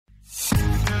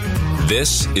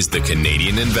This is The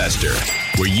Canadian Investor,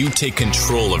 where you take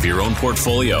control of your own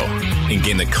portfolio and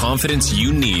gain the confidence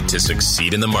you need to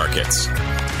succeed in the markets.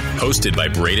 Hosted by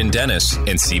Braden Dennis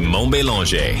and Simon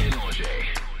Bélanger.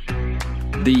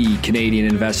 The Canadian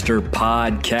Investor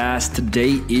Podcast.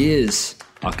 Today is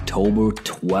October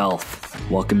 12th.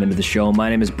 Welcome into the show. My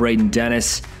name is Braden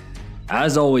Dennis.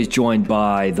 As always, joined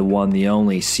by the one, the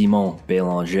only, Simon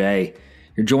Bélanger.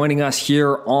 You're joining us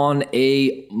here on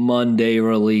a Monday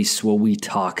release where we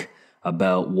talk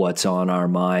about what's on our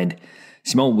mind.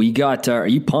 Simon, we got, are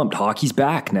you pumped? Hockey's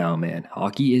back now, man.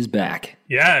 Hockey is back.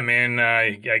 Yeah, man.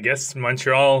 I guess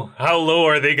Montreal, how low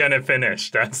are they going to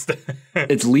finish?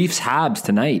 It's Leafs-Habs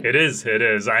tonight. It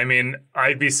is. I mean,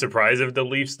 I'd be surprised if the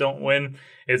Leafs don't win.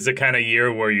 It's the kind of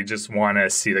year where you just want to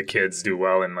see the kids do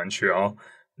well in Montreal.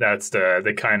 That's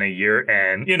the kind of year.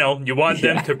 And, you know, you want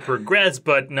them to progress,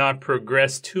 but not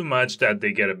progress too much that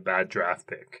they get a bad draft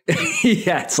pick.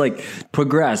 Yeah, it's like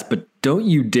progress, but don't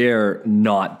you dare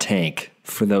not tank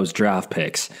for those draft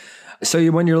picks. So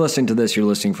when you're listening to this, you're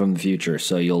listening from the future,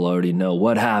 so you'll already know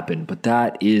what happened. But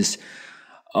that is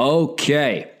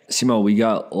okay. Simo, we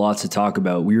got lots to talk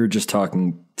about. We were just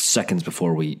talking seconds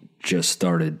before we just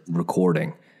started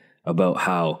recording about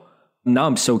how, now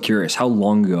I'm so curious how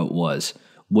long ago it was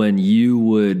when you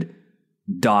would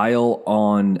dial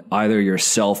on either your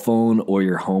cell phone or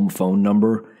your home phone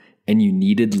number and you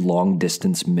needed long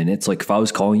distance minutes. Like if I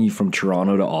was calling you from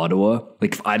Toronto to Ottawa,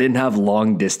 like if I didn't have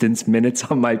long distance minutes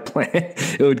on my plan,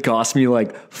 it would cost me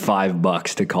like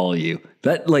 $5 to call you.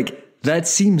 That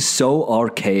seems so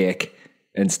archaic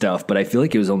and stuff, but I feel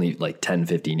like it was only like 10,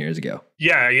 15 years ago.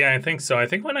 Yeah, I think so. I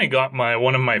think when I got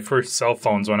one of my first cell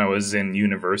phones when I was in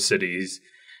universities,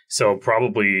 so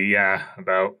probably,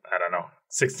 about,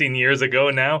 16 years ago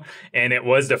now. And it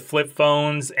was the flip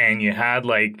phones, and you had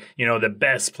the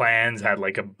best plans had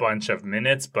like a bunch of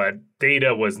minutes, but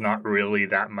data was not really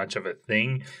that much of a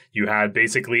thing. You had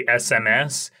basically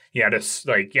SMS. You had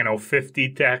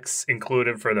 50 texts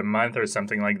included for the month or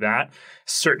something like that.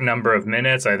 Certain number of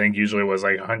minutes, I think usually was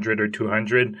like 100 or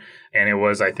 200. And it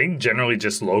was, I think, generally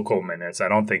just local minutes. I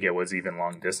don't think it was even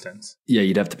long distance. Yeah,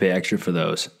 you'd have to pay extra for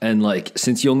those. And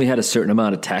since you only had a certain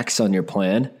amount of texts on your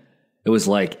plan, it was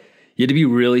like you had to be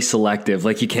really selective.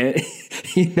 Like you can't,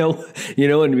 you know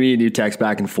when me and you text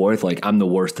back and forth, like I'm the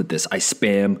worst at this. I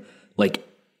spam, like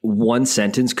one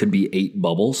sentence could be 8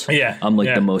 bubbles. Yeah. I'm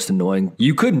the most annoying.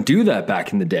 You couldn't do that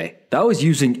back in the day. That was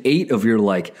using 8 of your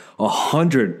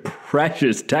 100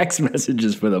 precious text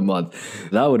messages for the month.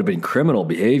 That would have been criminal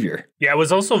behavior. Yeah, it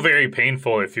was also very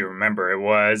painful if you remember. It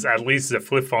was, at least the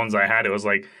flip phones I had, it was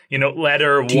letter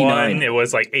T9. 1, it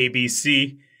was like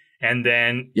ABC. And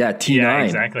then T9. Yeah,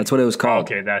 exactly. That's what it was called.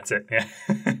 Okay, that's it. Yeah.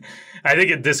 I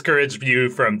think it discouraged you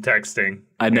from texting.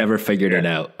 I never figured it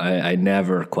out. I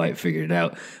never quite figured it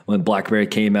out. When BlackBerry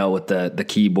came out with the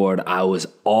keyboard, I was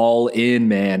all in,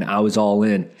 man. I was all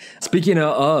in. Speaking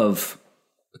of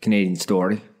a Canadian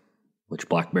story, which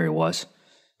BlackBerry was,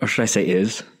 or should I say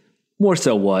is, more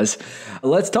so was,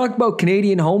 let's talk about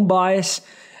Canadian home bias.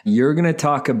 You're going to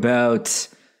talk about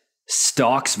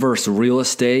stocks versus real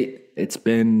estate. It's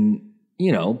been,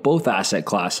 both asset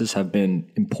classes have been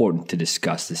important to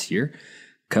discuss this year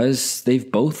because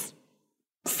they've both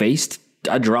faced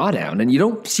a drawdown. And you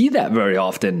don't see that very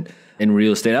often in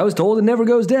real estate. I was told it never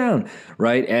goes down,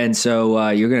 right? And so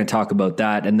you're going to talk about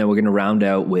that. And then we're going to round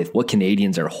out with what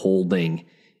Canadians are holding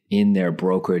in their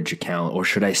brokerage account, or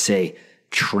should I say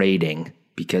trading?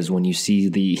 Because when you see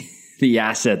the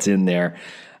assets in there,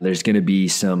 there's going to be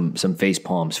some face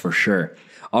palms for sure.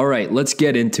 All right, let's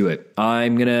get into it.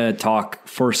 I'm going to talk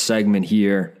first segment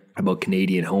here about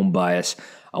Canadian home bias.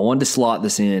 I wanted to slot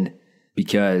this in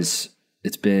because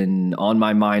it's been on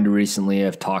my mind recently.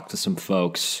 I've talked to some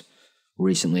folks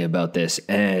recently about this,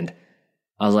 and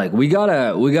I was like, we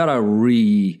gotta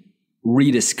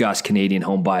rediscuss Canadian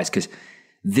home bias because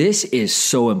this is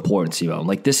so important, Simon.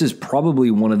 This is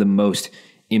probably one of the most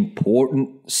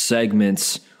important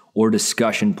segments or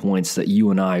discussion points that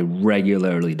you and I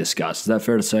regularly discuss. Is that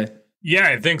fair to say? Yeah,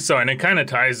 I think so. And it kind of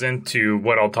ties into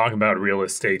what I'll talk about real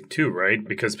estate too, right?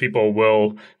 Because people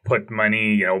will put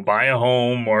money, buy a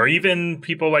home, or even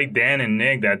people like Dan and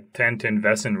Nick that tend to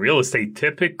invest in real estate.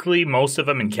 Typically, most of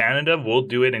them in Canada will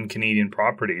do it in Canadian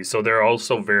properties. So they're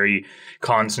also very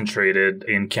concentrated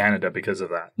in Canada because of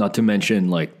that. Not to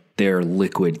mention their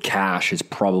liquid cash is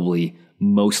probably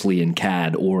mostly in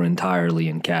CAD or entirely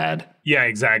in CAD. Yeah,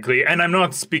 exactly. And I'm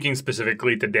not speaking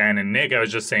specifically to Dan and Nick. I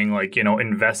was just saying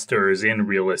investors in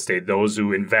real estate, those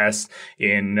who invest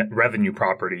in revenue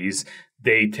properties,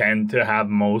 they tend to have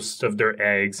most of their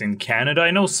eggs in Canada.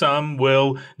 I know some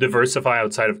will diversify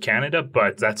outside of Canada,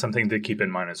 but that's something to keep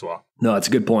in mind as well. No, that's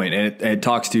a good point. And it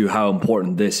talks to how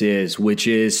important this is, which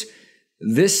is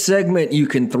this segment you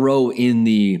can throw in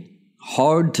the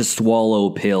hard to swallow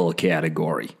pill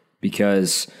category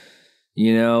because,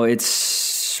 you know, a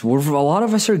lot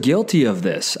of us are guilty of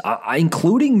this,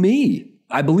 including me.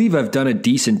 I believe I've done a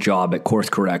decent job at course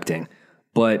correcting,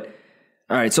 but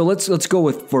all right, so let's go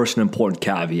with first an important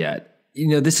caveat. You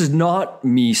know, this is not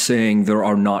me saying there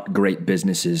are not great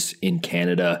businesses in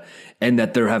Canada and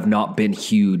that there have not been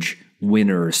huge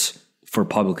winners for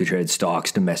publicly traded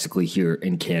stocks domestically here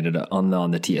in Canada on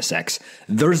the TSX.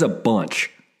 There's a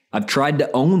bunch. I've tried to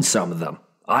own some of them.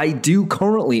 I do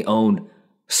currently own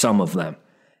some of them.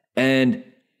 And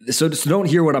so don't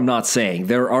hear what I'm not saying.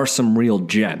 There are some real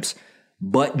gems.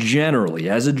 But generally,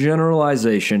 as a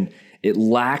generalization, it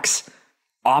lacks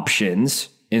options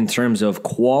in terms of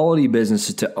quality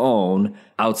businesses to own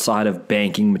outside of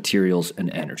banking, materials,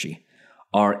 and energy.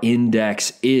 Our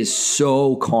index is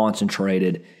so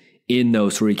concentrated in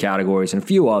those three categories and a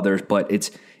few others, but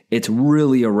it's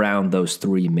really around those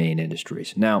three main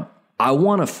industries. Now, I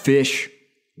want to fish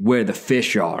where the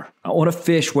fish are. I want to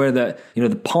fish where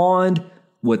the pond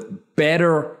with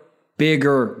better,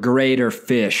 bigger, greater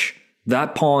fish.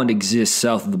 That pond exists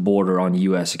south of the border on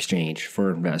U.S. exchange for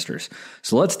investors.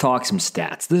 So let's talk some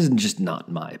stats. This is just not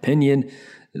my opinion.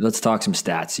 Let's talk some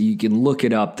stats. You can look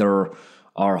it up. There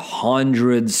are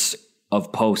hundreds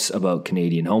of posts about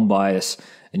Canadian home bias,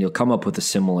 and you'll come up with a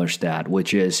similar stat,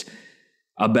 which is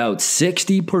about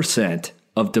 60%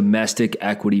 of domestic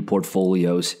equity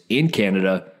portfolios in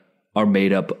Canada are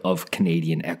made up of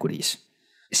Canadian equities.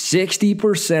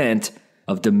 60%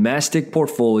 of domestic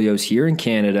portfolios here in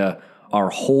Canada are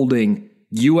holding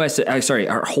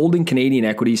Canadian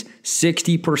equities.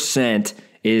 60%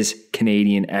 is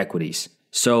Canadian equities.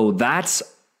 So that's,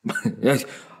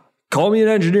 call me an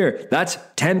engineer, that's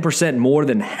 10% more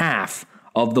than half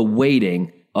of the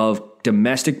weighting of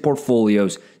domestic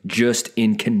portfolios just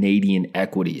in Canadian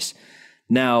equities.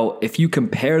 Now, if you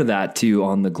compare that to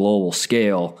on the global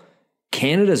scale,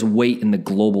 Canada's weight in the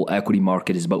global equity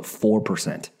market is about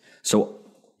 4%. So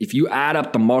if you add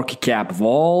up the market cap of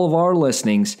all of our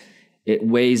listings, it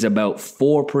weighs about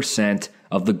 4%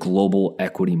 of the global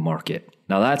equity market.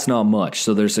 Now, that's not much.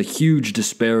 So there's a huge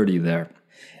disparity there.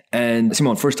 And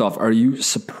Simon, first off, are you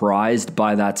surprised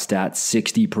by that stat?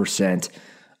 60%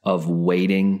 of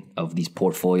weighting of these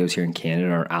portfolios here in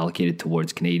Canada are allocated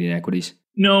towards Canadian equities?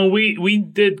 No, we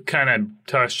did kind of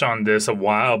touch on this a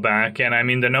while back. And I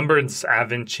mean, the numbers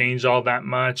haven't changed all that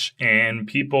much. And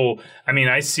people, I mean,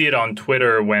 I see it on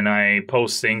Twitter when I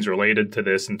post things related to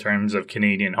this in terms of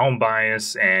Canadian home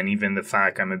bias. And even the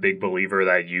fact I'm a big believer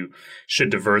that you should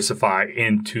diversify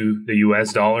into the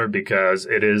US dollar because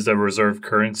it is a reserve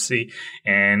currency.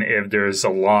 And if there's a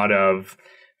lot of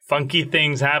funky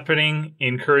things happening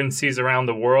in currencies around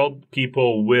the world,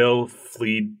 people will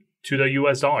flee to the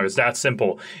US dollar. It's that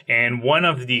simple. And one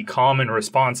of the common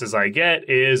responses I get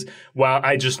is, well,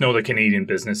 I just know the Canadian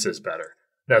business is better.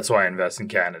 That's why I invest in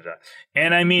Canada.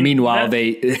 And I mean, meanwhile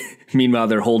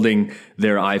they're holding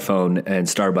their iPhone and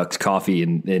Starbucks coffee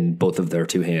in both of their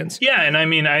two hands. Yeah. And I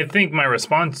mean, I think my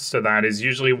response to that is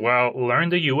usually, well, learn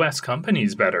the US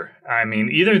companies better. I mean,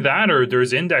 either that or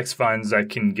there's index funds that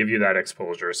can give you that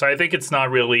exposure. So I think it's not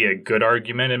really a good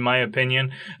argument, in my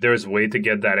opinion. There's a way to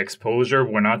get that exposure.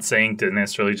 We're not saying to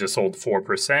necessarily just hold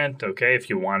 4%. Okay. If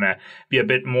you want to be a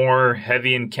bit more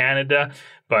heavy in Canada.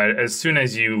 But as soon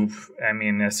as you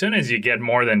get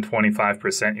more than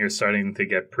 25%, you're starting to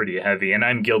get pretty heavy. And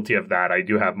I'm guilty of that. I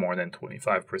do have more than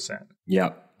 25%. Yeah.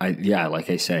 Like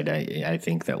I said, I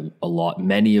think that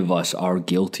many of us are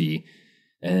guilty.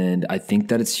 And I think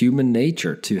that it's human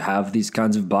nature to have these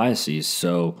kinds of biases.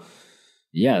 So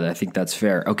yeah, I think that's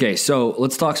fair. Okay. So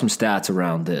let's talk some stats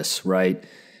around this, right?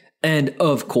 And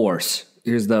of course,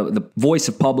 here's the voice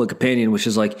of public opinion, which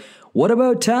is like, what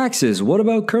about taxes? What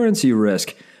about currency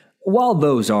risk? While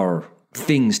those are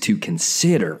things to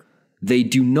consider, they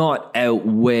do not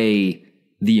outweigh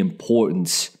the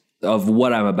importance of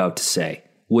what I'm about to say,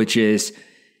 which is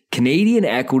Canadian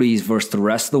equities versus the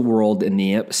rest of the world in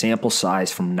the sample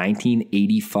size from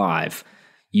 1985.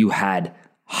 You had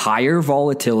higher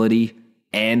volatility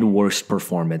and worse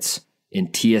performance in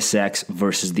TSX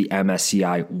versus the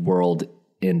MSCI World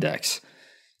Index.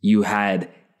 You had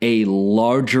a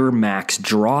larger max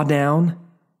drawdown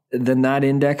than that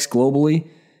index globally.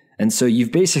 And so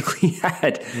you've basically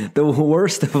had the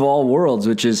worst of all worlds,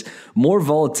 which is more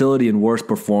volatility and worse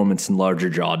performance and larger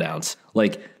drawdowns.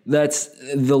 Like, that's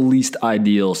the least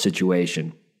ideal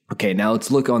situation. Okay, now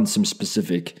let's look on some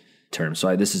specific terms.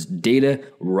 So this is data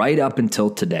right up until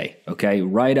today, okay?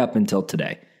 Right up until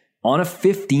today. On a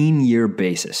 15-year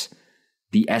basis,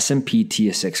 the S&P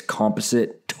TSX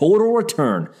Composite total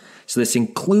return, so this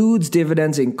includes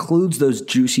dividends, includes those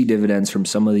juicy dividends from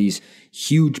some of these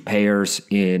huge payers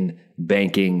in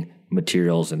banking,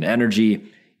 materials, and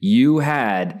energy. You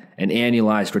had an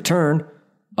annualized return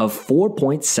of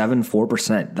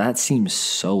 4.74%. That seems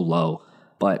so low,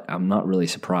 but I'm not really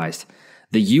surprised.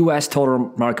 The U.S.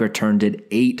 total market return did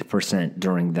 8%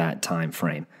 during that time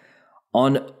frame.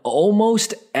 On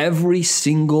almost every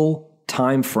single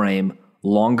time frame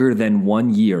longer than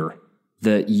 1 year,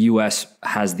 the U.S.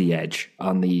 has the edge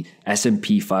on the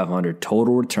S&P 500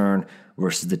 total return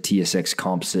versus the TSX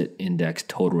Composite Index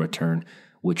total return,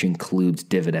 which includes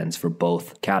dividends for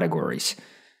both categories.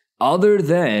 Other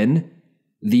than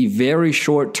the very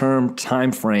short-term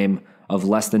time frame of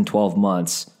less than 12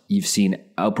 months, you've seen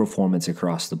outperformance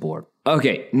across the board.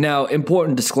 Okay, now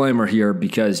important disclaimer here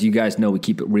because you guys know we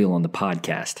keep it real on the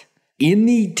podcast. In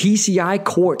the TCI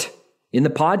court, in the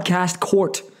podcast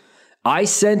court, I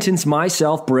sentence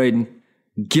myself, Braden,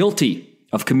 guilty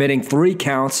of committing 3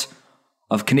 counts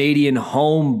of Canadian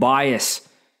home bias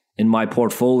in my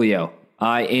portfolio.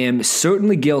 I am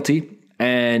certainly guilty,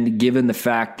 and given the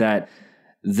fact that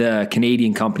the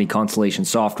Canadian company Constellation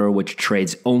Software, which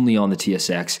trades only on the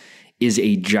TSX, is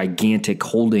a gigantic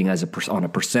holding on a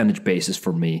percentage basis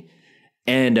for me,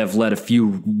 and I've let a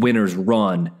few winners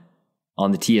run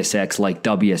on the TSX like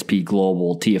WSP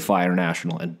Global, TFI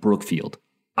International, and Brookfield.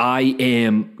 I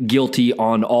am guilty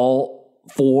on all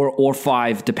 4 or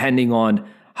 5, depending on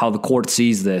how the court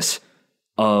sees this,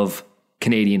 of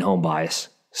Canadian home bias.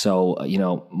 So,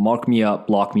 mark me up,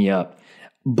 lock me up.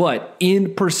 But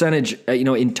in percentage,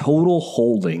 in total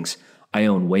holdings, I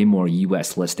own way more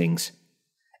U.S. listings.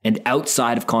 And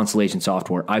outside of Constellation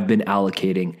Software, I've been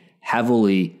allocating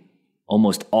heavily,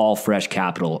 almost all fresh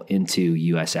capital into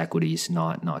U.S. equities,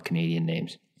 not Canadian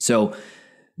names. So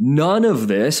none of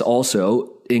this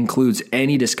also includes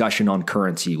any discussion on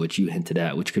currency, which you hinted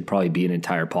at, which could probably be an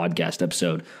entire podcast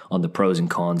episode on the pros and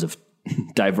cons of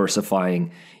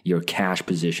diversifying your cash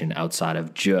position outside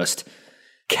of just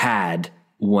CAD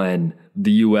when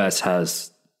the U.S.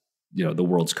 has, the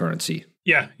world's currency.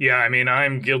 Yeah. I mean,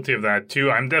 I'm guilty of that too.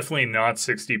 I'm definitely not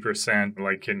 60%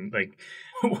 like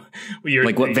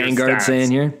what Vanguard's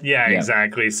saying here? Yeah,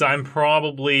 exactly. So I'm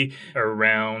probably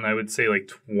around, I would say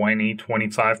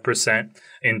 25%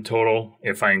 in total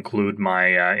if I include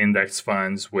my index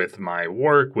funds with my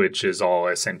work, which is all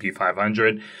S&P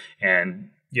 500. And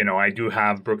I do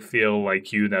have Brookfield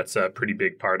like you. That's a pretty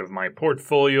big part of my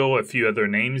portfolio, a few other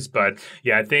names. But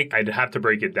yeah, I think I'd have to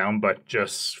break it down, but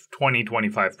just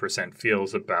 25%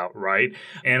 feels about right.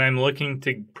 And I'm looking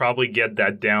to probably get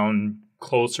that down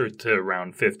closer to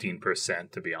around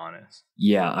 15%, to be honest.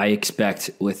 Yeah, I expect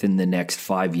within the next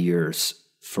 5 years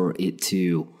for it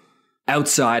to,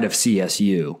 outside of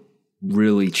CSU,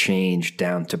 really change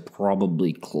down to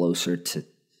probably closer to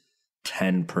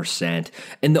 10%.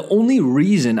 And the only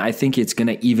reason I think it's going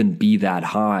to even be that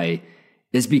high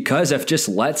is because I've just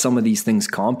let some of these things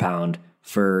compound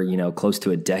for, close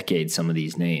to a decade, some of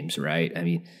these names, right? I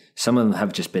mean, some of them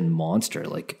have just been monster.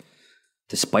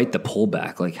 Despite the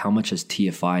pullback, how much has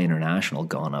TFI International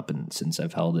gone up since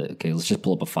I've held it? Okay, let's just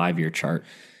pull up a 5-year chart.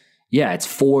 Yeah, it's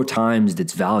 4 times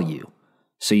its value.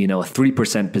 So, a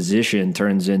 3% position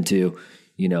turns into,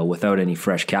 without any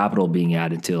fresh capital being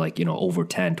added to over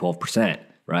 10, 12%,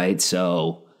 right?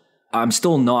 So I'm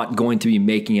still not going to be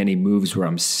making any moves where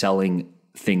I'm selling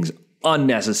things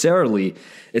unnecessarily.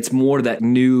 It's more that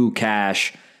new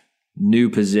cash,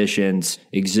 new positions,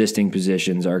 existing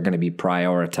positions are going to be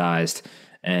prioritized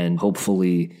and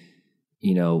hopefully,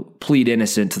 plead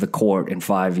innocent to the court in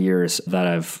 5 years that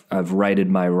I've righted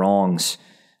my wrongs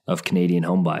of Canadian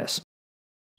home bias.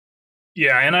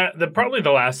 Yeah, and probably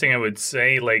the last thing I would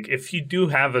say, if you do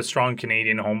have a strong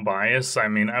Canadian home bias,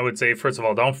 I would say, first of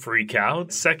all, don't freak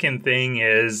out. Second thing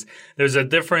is there's a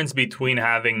difference between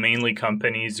having mainly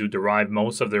companies who derive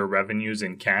most of their revenues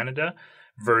in Canada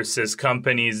versus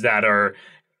companies that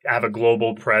have a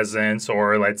global presence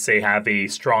or, let's say, have a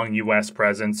strong U.S.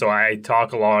 presence. So I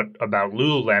talk a lot about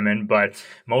Lululemon, but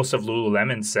most of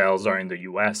Lululemon sales are in the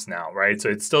U.S. now, right? So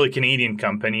it's still a Canadian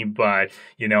company, but,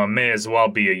 it may as well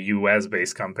be a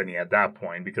U.S.-based company at that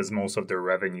point because most of their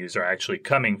revenues are actually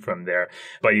coming from there.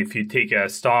 But if you take a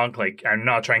stock, I'm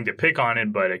not trying to pick on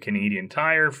it, but a Canadian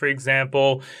Tire, for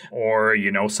example, or,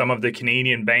 some of the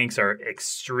Canadian banks are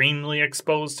extremely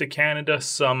exposed to Canada.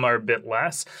 Some are a bit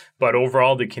less, but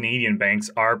overall, the Canadian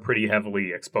banks are pretty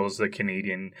heavily exposed to the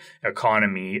Canadian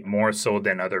economy, more so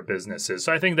than other businesses.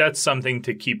 So I think that's something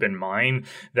to keep in mind,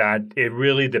 that it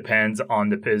really depends on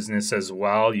the business as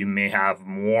well. You may have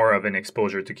more of an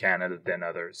exposure to Canada than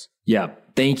others. Yeah,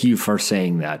 thank you for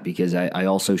saying that, because I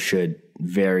also should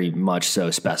very much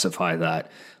so specify that.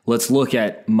 Let's look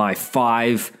at my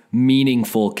 5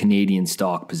 meaningful Canadian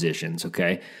stock positions,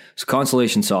 okay? So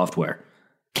Constellation Software.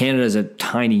 Canada is a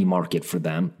tiny market for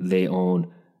them. They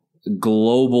own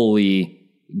globally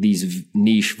these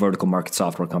niche vertical market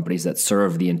software companies that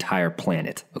serve the entire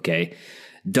planet, okay?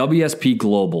 WSP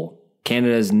Global.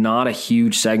 Canada is not a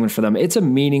huge segment for them. It's a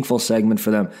meaningful segment for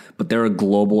them, but they're a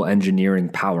global engineering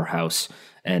powerhouse,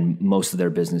 and most of their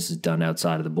business is done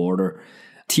outside of the border.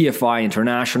 TFI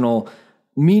International,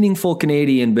 meaningful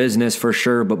Canadian business for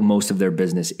sure, but most of their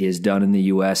business is done in the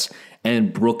US.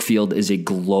 And Brookfield is a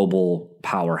global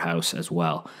powerhouse as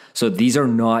well. So these are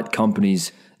not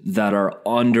companies that are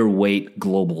underweight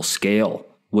global scale,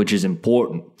 which is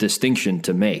important distinction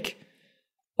to make.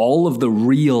 All of the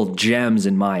real gems,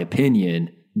 in my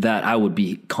opinion, that I would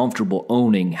be comfortable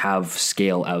owning have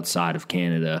scale outside of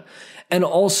Canada. And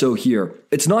also here,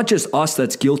 it's not just us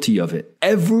that's guilty of it.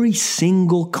 Every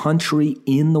single country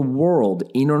in the world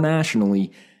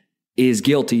internationally is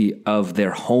guilty of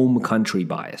their home country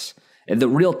bias. And the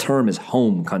real term is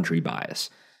home country bias.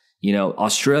 You know,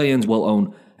 Australians will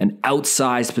own an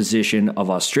outsized position of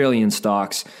Australian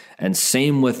stocks, and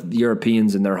same with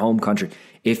Europeans in their home country.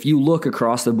 If you look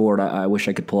across the board, I wish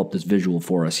I could pull up this visual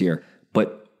for us here,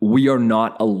 but we are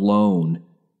not alone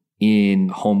in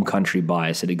home country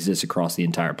bias. It exists across the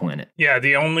entire planet. Yeah,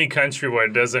 the only country where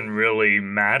it doesn't really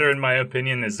matter, in my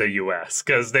opinion, is the US,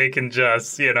 because they can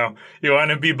just, you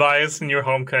want to be biased in your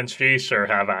home country, sure,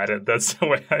 have at it. That's the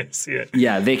way I see it.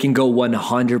 Yeah, they can go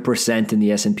 100% in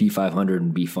the S&P 500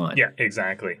 and be fine. Yeah,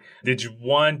 exactly. Did you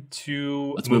want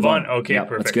to Let's move on? Okay, yeah,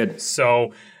 perfect. That's good.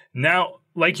 So now,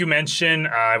 like you mentioned,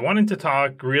 I wanted to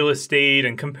talk real estate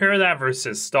and compare that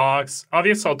versus stocks.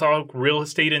 Obviously, I'll talk real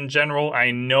estate in general.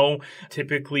 I know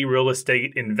typically real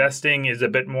estate investing is a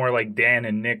bit more like Dan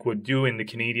and Nick would do in the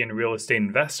Canadian Real Estate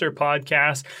Investor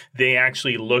podcast. They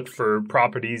actually look for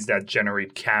properties that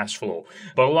generate cash flow.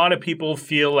 But a lot of people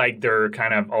feel like they're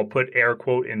kind of, I'll put air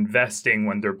quote, investing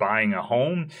when they're buying a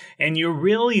home. And you're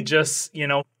really just,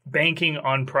 banking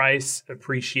on price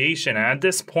appreciation. And at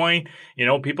this point,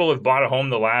 people have bought a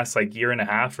home the last year and a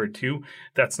half or 2.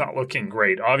 That's not looking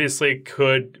great. Obviously, it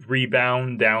could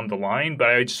rebound down the line, but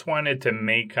I just wanted to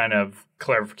make kind of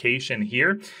clarification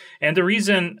here. And the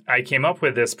reason I came up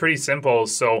with this, pretty simple.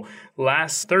 So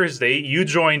last Thursday, you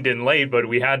joined in late, but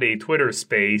we had a Twitter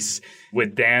space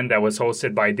with Dan that was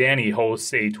hosted by Dan. He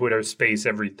hosts a Twitter space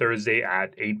every Thursday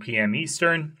at 8 p.m.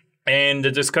 Eastern. And the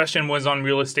discussion was on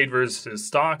real estate versus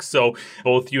stocks. So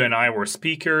both you and I were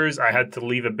speakers. I had to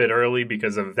leave a bit early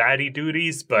because of daddy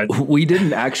duties, but we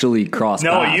didn't actually cross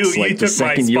paths. You the took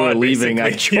second my you spot, were leaving,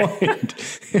 basically. I joined.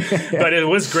 But it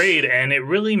was great, and it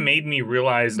really made me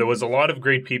realize there was a lot of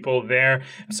great people there,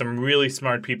 some really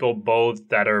smart people, both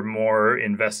that are more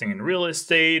investing in real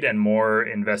estate and more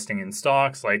investing in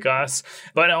stocks like us.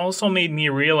 But it also made me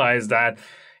realize that,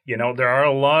 there are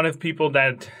a lot of people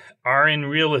that are in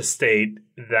real estate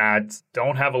that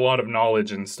don't have a lot of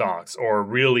knowledge in stocks or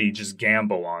really just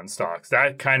gamble on stocks.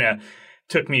 That kind of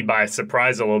took me by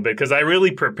surprise a little bit because I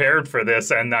really prepared for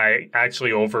this and I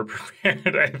actually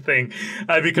over-prepared, I think,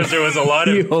 because there was a lot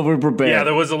of... You over-prepared. Yeah,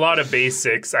 there was a lot of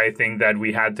basics, I think, that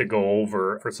we had to go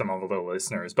over for some of the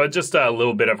listeners. But just a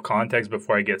little bit of context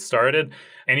before I get started.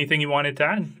 Anything you wanted to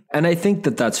add? And I think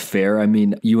that that's fair. I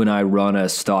mean, you and I run a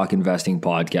stock investing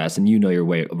podcast and you know your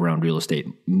way around real estate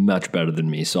much better than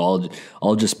me. So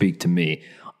I'll just speak to me.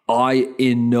 I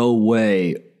in no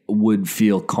way would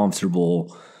feel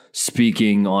comfortable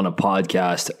speaking on a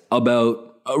podcast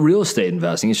about real estate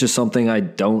investing. It's just something I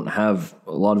don't have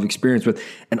a lot of experience with.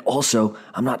 And also,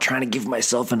 I'm not trying to give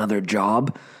myself another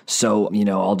job. So,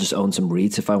 I'll just own some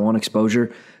REITs if I want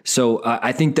exposure. So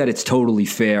I think that it's totally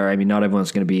fair. I mean, not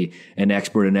everyone's going to be an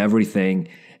expert in everything.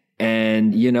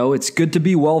 And, it's good to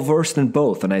be well-versed in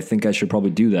both. And I think I should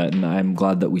probably do that. And I'm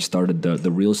glad that we started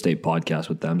the real estate podcast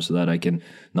with them so that I can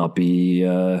not be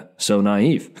so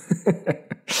naive.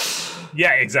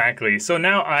 Yeah, exactly. So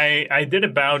now I did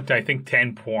about, I think,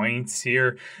 10 points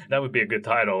here. That would be a good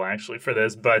title, actually, for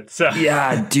this. But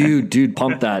yeah, dude,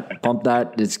 pump that. Pump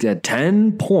that. It's got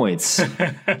 10 points.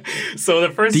 So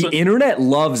the internet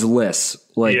loves lists.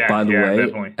 Like, Yeah, by the yeah, way,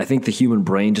 definitely. I think the human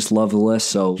brain just loved the list.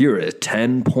 So here are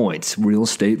 10 points, real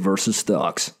estate versus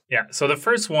stocks. Yeah. So the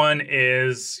first one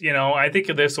is, I think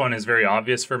this one is very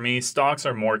obvious for me. Stocks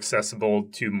are more accessible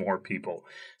to more people.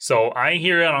 So I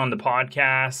hear it on the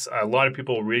podcast. A lot of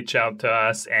people reach out to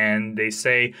us and they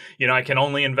say, I can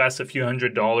only invest a few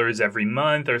 $100s every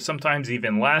month or sometimes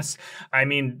even less. I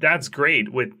mean, that's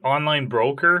great. With online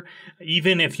broker,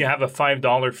 even if you have a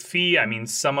 $5 fee, I mean,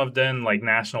 some of them like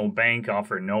National Bank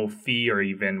offer no fee or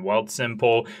even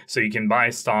Wealthsimple. So you can buy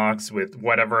stocks with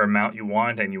whatever amount you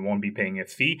want and you won't be paying a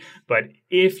fee. But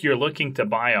if you're looking to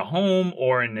buy a home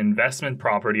or an investment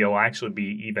property, it'll actually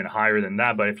be even higher than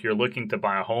that. But if you're looking to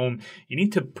buy a home, you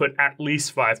need to put at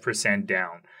least 5%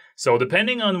 down. So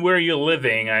depending on where you're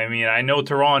living, I mean, I know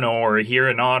Toronto or here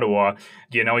in Ottawa,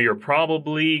 you're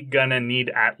probably gonna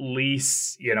need at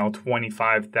least,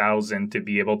 $25,000 to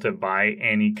be able to buy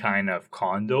any kind of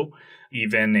condo,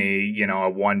 even a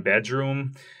one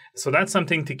bedroom. So that's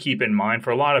something to keep in mind.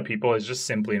 For a lot of people, it's just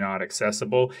simply not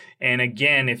accessible. And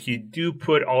again, if you do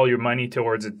put all your money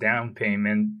towards a down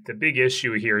payment, the big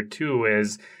issue here too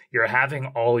is you're having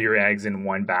all your eggs in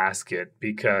one basket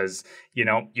because,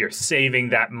 you're saving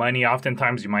that money.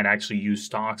 Oftentimes you might actually use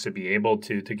stocks to be able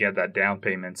to get that down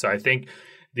payment. So I think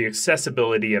the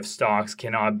accessibility of stocks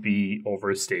cannot be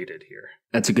overstated here.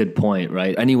 That's a good point,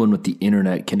 right? Anyone with the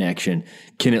internet connection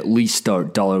can at least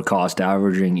start dollar cost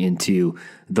averaging into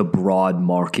the broad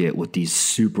market with these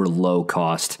super low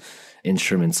cost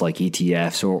instruments like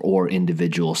ETFs or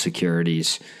individual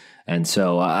securities. And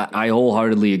so I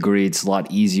wholeheartedly agree. It's a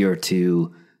lot easier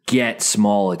to get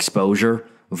small exposure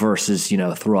versus,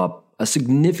 throw up a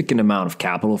significant amount of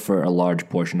capital for a large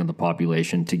portion of the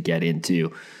population to get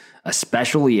into,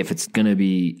 especially if it's going to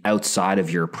be outside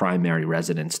of your primary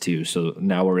residence too. So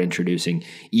now we're introducing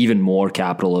even more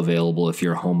capital available if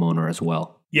you're a homeowner as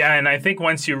well. Yeah, and I think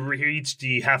once you reach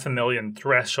the $500,000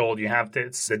 threshold,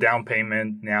 it's the down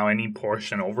payment. Now, any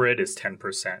portion over it is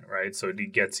 10%, right? So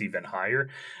it gets even higher.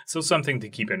 So something to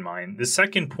keep in mind. The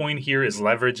second point here is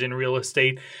leverage in real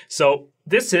estate. So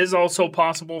this is also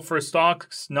possible for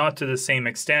stocks, not to the same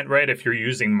extent, right? If you're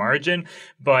using margin,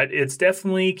 but it's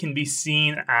definitely can be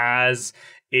seen as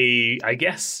a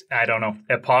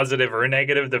positive or a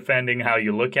negative, depending how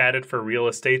you look at it for real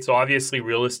estate. So obviously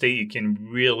real estate, you can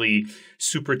really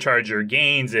supercharge your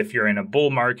gains if you're in a bull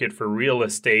market for real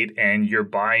estate and you're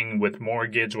buying with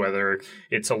mortgage, whether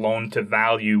it's a loan to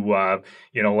value of,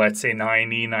 let's say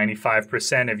 90,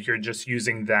 95%, if you're just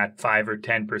using that 5 or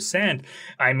 10%.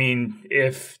 I mean,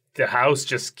 if the house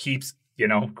just keeps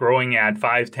growing at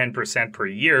 5-10% per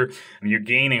year, you're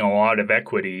gaining a lot of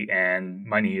equity and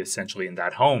money essentially in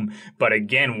that home. But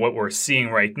again, what we're seeing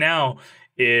right now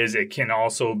is it can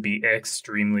also be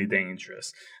extremely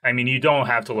dangerous. I mean, you don't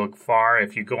have to look far.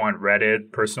 If you go on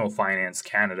Reddit, Personal Finance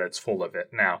Canada, it's full of it.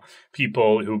 Now,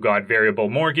 people who got variable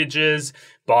mortgages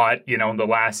bought, the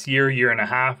last year and a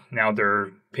half, now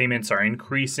their payments are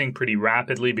increasing pretty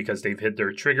rapidly because they've hit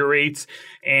their trigger rates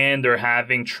and they're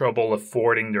having trouble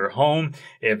affording their home.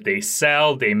 If they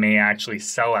sell, they may actually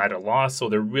sell at a loss. So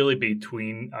they're really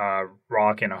between a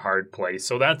rock and a hard place.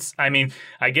 So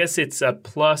I guess it's a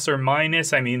plus or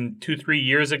minus. I mean, 2-3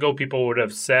 years ago, people would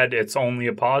have said it's only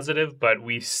a positive, but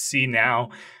we see now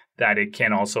that it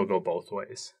can also go both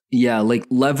ways. Yeah, like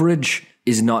leverage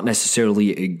is not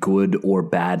necessarily a good or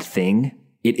bad thing.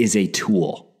 It is a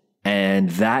tool. And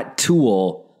that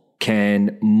tool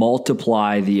can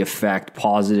multiply the effect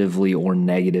positively or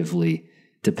negatively,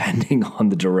 depending on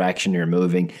the direction you're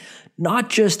moving, not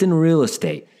just in real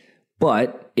estate,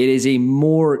 but it is a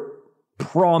more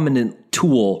prominent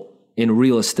tool in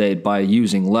real estate by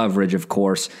using leverage, of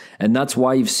course. And that's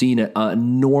why you've seen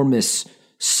enormous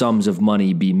sums of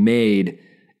money be made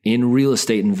in real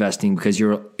estate investing, because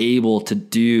you're able to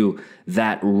do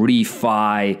that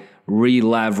refi,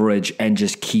 re-leverage, and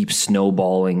just keep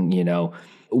snowballing,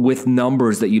 with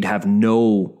numbers that you'd have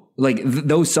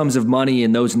those sums of money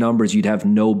and those numbers you'd have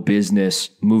no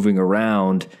business moving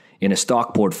around in a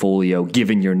stock portfolio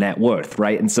given your net worth,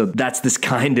 right? And so that's this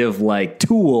kind of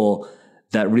tool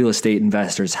that real estate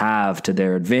investors have to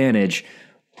their advantage.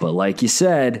 But like you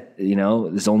said,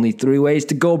 there's only 3 ways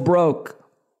to go broke: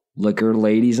 liquor,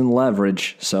 ladies, and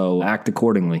leverage. So act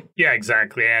accordingly. Yeah,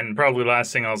 exactly. And probably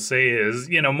last thing I'll say is,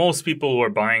 most people who are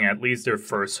buying at least their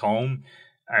first home,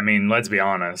 I mean, let's be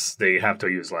honest, they have to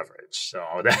use leverage. So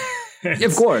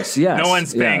of course, yes. No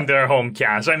one's paying their home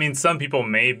cash. I mean, some people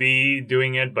may be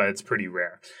doing it, but it's pretty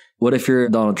rare. What if you're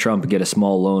Donald Trump and get a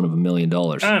small loan of $1 million?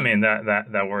 I mean,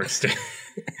 that works too.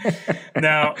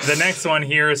 Now, the next one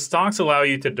here is stocks allow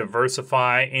you to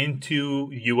diversify into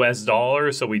US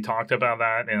dollars. So we talked about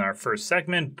that in our first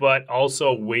segment, but also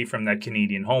away from that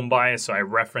Canadian home bias. So I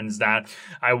referenced that.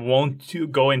 I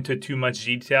won't go into too much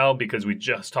detail because we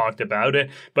just talked about it,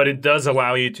 but it does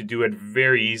allow you to do it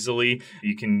very easily.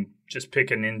 You can just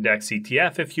pick an index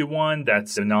ETF if you want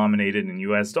that's denominated in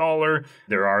US dollar.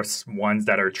 There are ones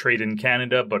that are traded in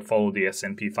Canada but follow the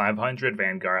S&P 500.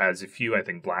 Vanguard has a few, I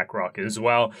think BlackRock as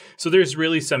well. So there's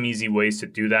really some easy ways to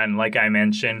do that. And like I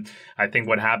mentioned, I think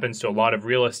what happens to a lot of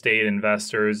real estate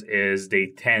investors is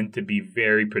they tend to be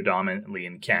very predominantly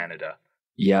in Canada.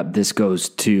 Yeah, this goes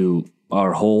to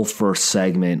our whole first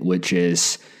segment, which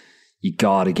is you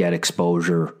got to get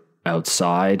exposure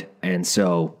outside. And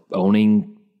so owning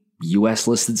US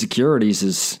listed securities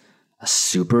is a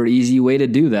super easy way to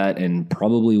do that, and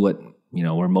probably what,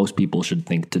 where most people should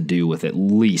think to do with at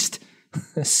least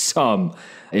some,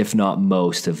 if not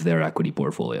most, of their equity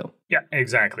portfolio. Yeah,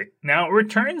 exactly. Now,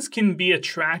 returns can be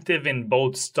attractive in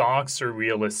both stocks or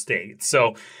real estate.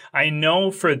 So I know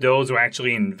for those who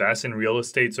actually invest in real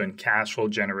estate, so in cash flow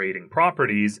generating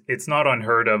properties, it's not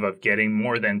unheard of getting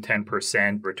more than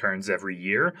 10% returns every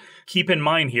year. Keep in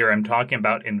mind here, I'm talking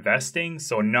about investing,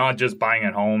 so not just buying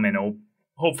a home and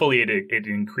hopefully it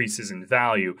increases in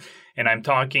value. And I'm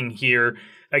talking here,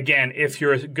 again, if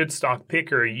you're a good stock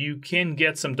picker, you can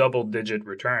get some double-digit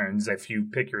returns if you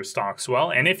pick your stocks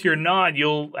well. And if you're not,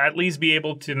 you'll at least be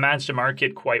able to match the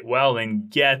market quite well and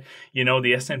get,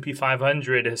 the S&P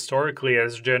 500 historically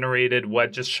has generated,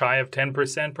 just shy of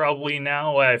 10% probably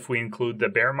now, if we include the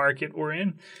bear market we're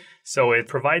in. So it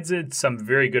provides it some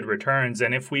very good returns.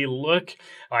 And if we look,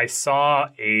 I saw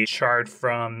a chart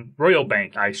from Royal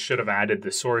Bank. I should have added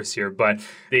the source here, but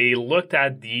they looked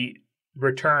at the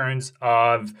returns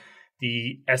of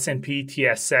the S&P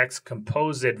TSX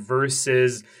Composite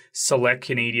versus select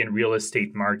Canadian real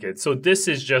estate market. So this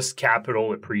is just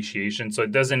capital appreciation. So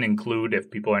it doesn't include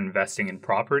if people are investing in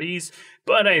properties.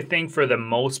 But I think for the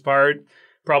most part,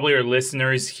 probably our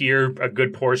listeners here, a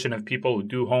good portion of people who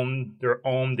do own their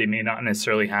own, they may not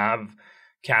necessarily have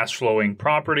cash flowing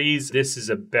properties. This is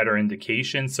a better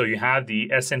indication. So you have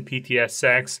the S&P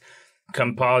TSX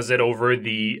Composite over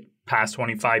the past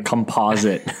 25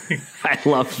 Composite. I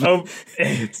love it.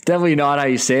 It's definitely not how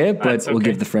you say it, but we'll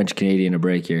give the French Canadian a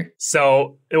break here.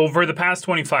 So over the past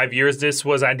 25 years, this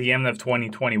was at the end of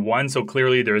 2021. So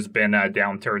clearly there's been a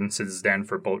downturn since then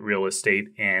for both real estate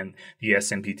and the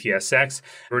S&P TSX.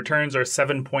 Returns are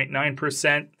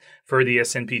 7.9% for the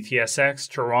S&P TSX.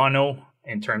 Toronto,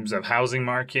 in terms of housing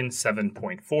market,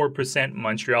 7.4%,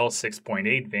 Montreal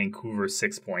 6.8%, Vancouver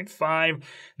 6.5%,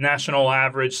 national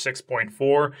average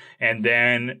 6.4%, and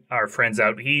then our friends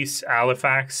out east,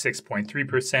 Halifax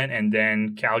 6.3%, and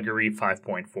then Calgary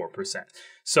 5.4%.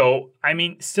 So,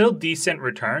 still decent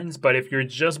returns, but if you're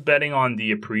just betting on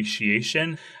the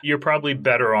appreciation, you're probably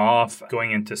better off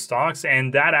going into stocks.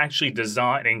 And that actually does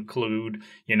not include,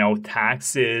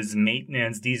 taxes,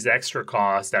 maintenance, these extra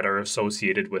costs that are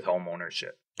associated with home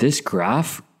ownership. This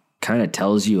graph kind of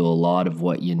tells you a lot of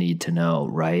what you need to know,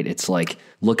 right? It's like,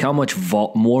 look how much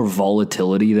more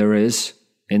volatility there is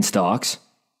in stocks,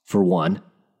 for one.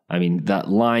 That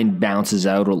line bounces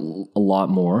out a lot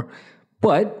more,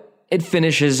 but it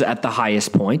finishes at the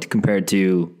highest point compared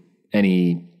to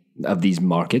any of these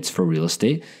markets for real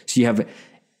estate. So you have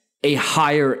a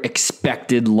higher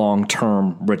expected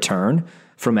long-term return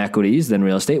from equities than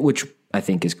real estate, which I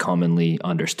think is commonly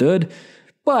understood.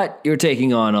 But you're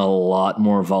taking on a lot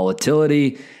more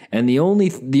volatility. And the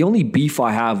only beef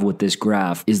I have with this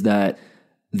graph is that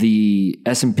the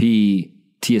S&P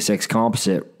TSX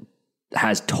Composite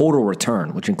has total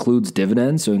return, which includes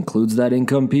dividends, so includes that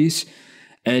income piece.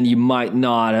 And you might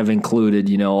not have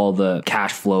included, all the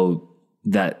cash flow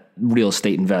that real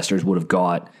estate investors would have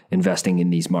got investing in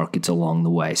these markets along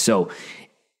the way. So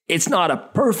it's not a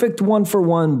perfect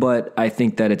 1-for-1, but I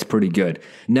think that it's pretty good.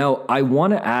 Now, I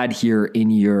want to add here in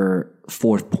your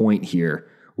fourth point here,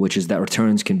 which is that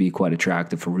returns can be quite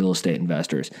attractive for real estate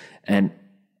investors. And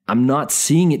I'm not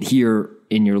seeing it here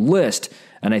in your list,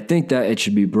 and I think that it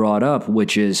should be brought up,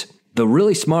 which is the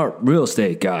really smart real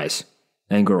estate guys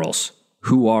and girls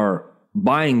who are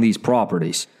buying these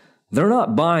properties. They're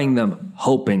not buying them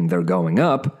hoping they're going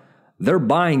up. They're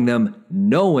buying them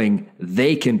knowing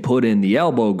they can put in the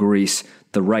elbow grease,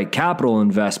 the right capital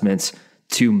investments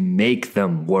to make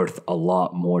them worth a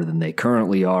lot more than they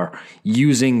currently are,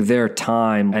 using their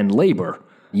time and labor.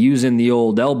 Using the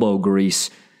old elbow grease,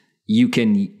 you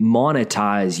can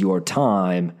monetize your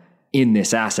time in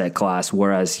this asset class.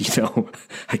 Whereas,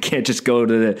 I can't just go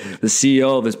to the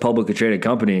CEO of this publicly traded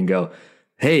company and go,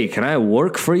 hey, can I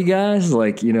work for you guys?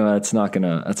 Like, that's not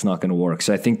gonna work.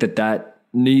 So I think that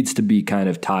needs to be kind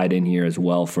of tied in here as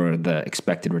well for the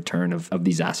expected return of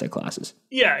these asset classes.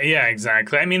 Yeah,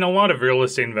 exactly. I mean, a lot of real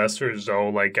estate investors, though,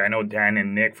 like I know Dan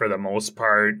and Nick, for the most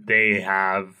part, they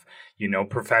have,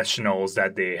 professionals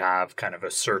that they have kind of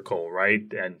a circle, right,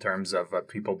 in terms of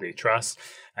people they trust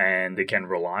and they can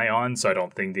rely on. So I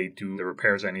don't think they do the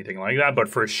repairs or anything like that. But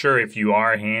for sure, if you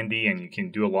are handy and you can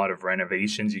do a lot of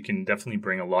renovations, you can definitely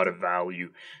bring a lot of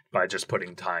value by just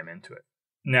putting time into it.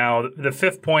 Now, the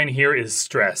fifth point here is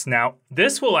stress. Now,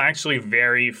 this will actually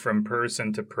vary from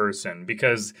person to person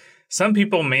because some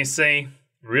people may say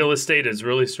real estate is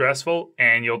really stressful,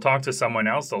 and you'll talk to someone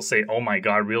else, they'll say, oh my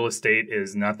God, real estate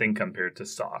is nothing compared to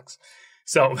stocks.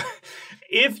 So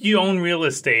if you own real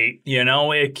estate,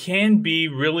 it can be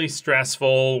really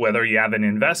stressful, whether you have an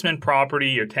investment property,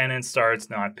 your tenant starts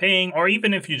not paying, or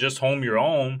even if you just home your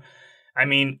own. I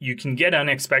mean, you can get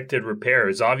unexpected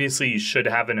repairs. Obviously, you should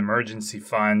have an emergency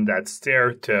fund that's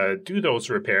there to do those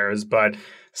repairs. But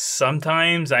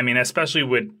sometimes, I mean, especially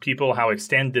with people, how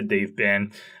extended they've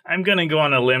been, I'm going to go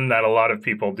on a limb that a lot of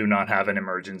people do not have an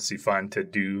emergency fund to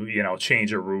do,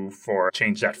 change a roof or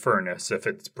change that furnace if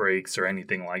it breaks or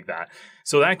anything like that.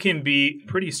 So that can be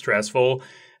pretty stressful.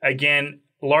 Again,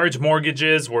 large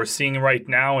mortgages we're seeing right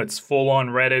now, it's full on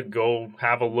Reddit. Go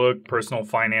have a look. Personal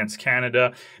Finance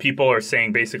Canada. People are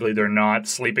saying basically they're not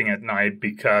sleeping at night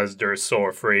because they're so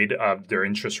afraid of their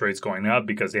interest rates going up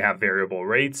because they have variable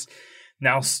rates.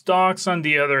 Now, stocks, on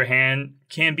the other hand,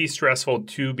 can be stressful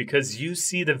too because you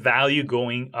see the value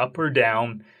going up or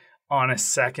down on a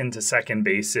second-to-second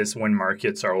basis when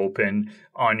markets are open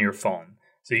on your phone.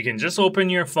 So you can just open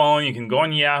your phone, you can go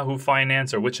on Yahoo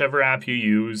Finance or whichever app you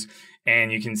use,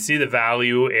 and you can see the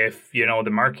value if, the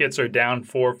markets are down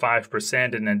 4 or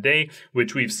 5% in a day,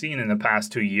 which we've seen in the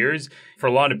past 2 years. For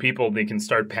a lot of people, they can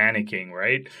start panicking,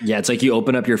 right? Yeah, it's like you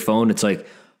open up your phone, it's like,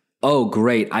 oh,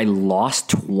 great, I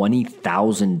lost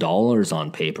 $20,000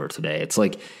 on paper today. It's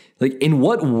like in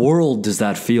what world does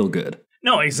that feel good?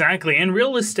 No, exactly. And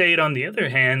real estate, on the other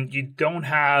hand, you don't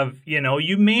have,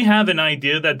 you may have an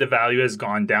idea that the value has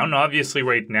gone down. Obviously,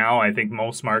 right now, I think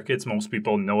most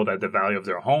people know that the value of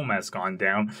their home has gone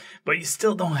down, but you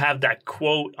still don't have that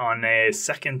quote on a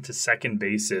second-to-second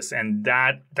basis, and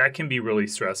that can be really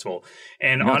stressful.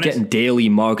 And you're not getting daily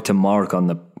mark to mark on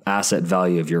the asset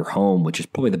value of your home, which is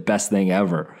probably the best thing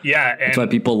ever. Yeah. That's why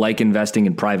people like investing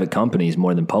in private companies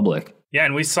more than public. Yeah,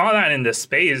 and we saw that in the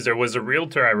space. There was a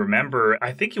realtor, I remember,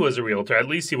 I think he was a realtor, at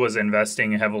least he was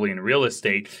investing heavily in real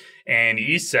estate. And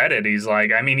he said it. He's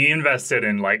like, I mean, he invested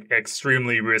in like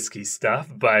extremely risky stuff,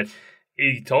 but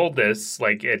he told us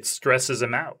like it stresses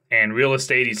him out. And real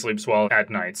estate, he sleeps well at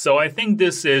night. So I think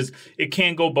it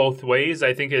can't go both ways.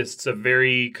 I think it's a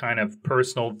very kind of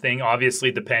personal thing. Obviously,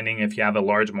 depending if you have a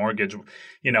large mortgage,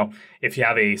 if you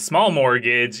have a small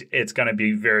mortgage, it's going to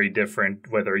be very different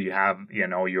whether you have, you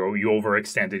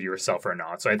overextended yourself or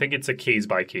not. So I think it's a case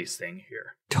by case thing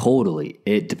here. Totally.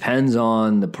 It depends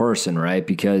on the person, right?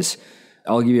 Because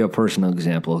I'll give you a personal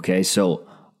example. Okay. So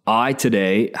I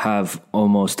today have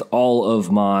almost all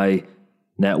of my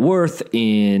net worth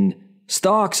in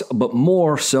stocks, but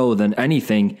more so than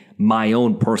anything, my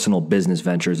own personal business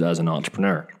ventures as an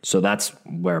entrepreneur. So that's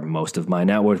where most of my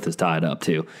net worth is tied up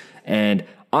to. And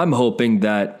I'm hoping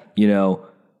that,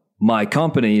 my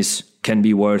companies can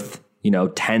be worth,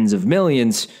 tens of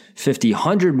millions, 50,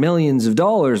 100 millions of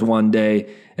dollars one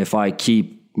day if I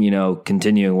keep,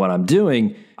 continuing what I'm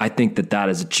doing. I think that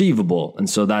is achievable. And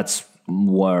so that's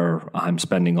where I'm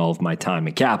spending all of my time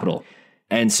and capital.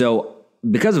 And so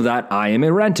because of that, I am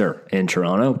a renter in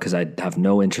Toronto because I have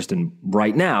no interest in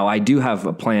right now. I do have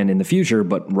a plan in the future,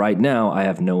 but right now I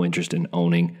have no interest in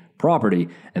owning property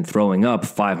and throwing up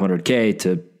 $500K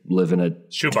to live in a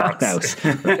townhouse.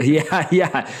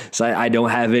 Yeah. So I don't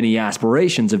have any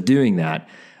aspirations of doing that.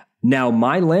 Now,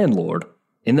 my landlord,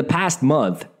 in the past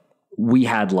month, we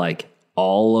had like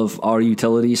all of our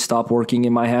utilities stop working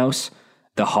in my house.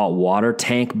 The hot water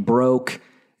tank broke.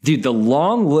 Dude, the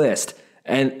long list.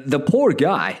 And the poor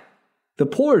guy, the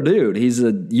poor dude, he's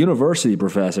a university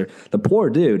professor. The poor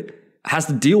dude has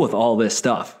to deal with all this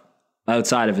stuff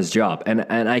outside of his job. And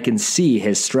I can see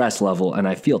his stress level, and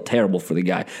I feel terrible for the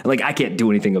guy. Like, I can't do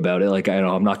anything about it. Like,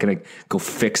 I'm not going to go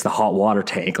fix the hot water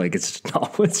tank. Like, it's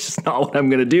just not what I'm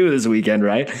going to do this weekend,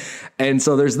 right? And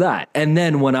so there's that. And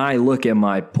then when I look at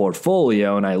my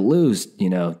portfolio and I lose,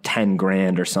 10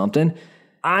 grand or something,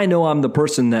 I know I'm the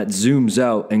person that zooms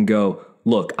out and go,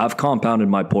 look, I've compounded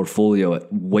my portfolio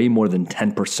at way more than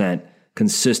 10%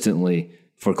 consistently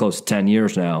for close to 10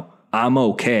 years now. I'm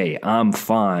okay. I'm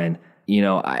fine.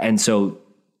 And so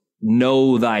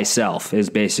know thyself is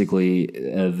basically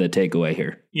the takeaway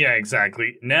here. Yeah,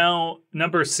 exactly. Now,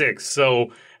 number 6.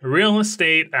 So real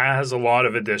estate has a lot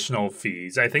of additional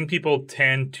fees. I think people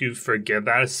tend to forget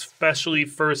that, especially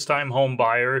first-time home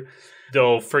buyer.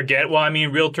 They'll forget,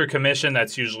 realtor commission,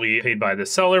 that's usually paid by the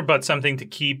seller, but something to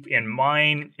keep in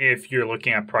mind if you're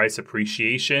looking at price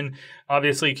appreciation.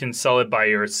 Obviously, you can sell it by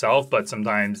yourself, but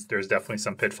sometimes there's definitely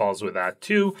some pitfalls with that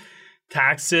too.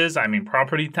 Taxes,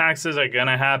 property taxes are going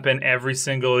to happen every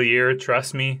single year.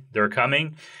 Trust me, they're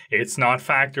coming. It's not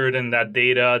factored in that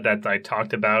data that I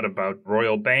talked about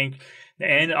Royal Bank.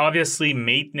 And obviously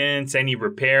maintenance, any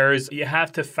repairs, you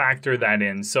have to factor that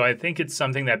in. So I think it's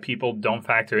something that people don't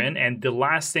factor in. And the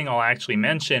last thing I'll actually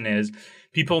mention is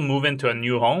people move into a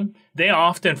new home. They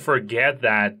often forget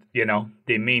that,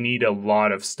 they may need a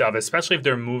lot of stuff, especially if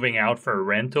they're moving out for a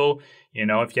rental.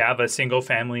 If you have a single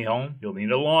family home, you'll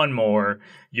need a lawnmower.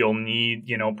 You'll need,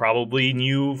 probably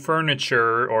new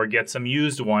furniture or get some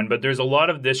used one. But there's a lot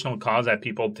of additional costs that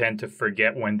people tend to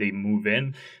forget when they move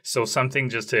in. So something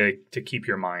just to keep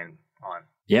your mind on.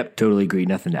 Yep, totally agree.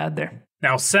 Nothing to add there.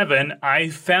 Now, 7, I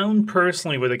found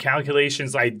personally with the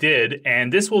calculations I did,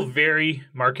 and this will vary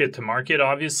market to market,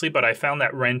 obviously, but I found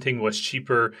that renting was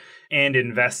cheaper and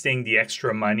investing the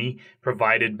extra money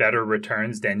provided better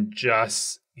returns than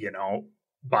just,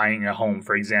 buying a home,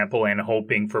 for example, and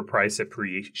hoping for price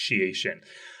appreciation.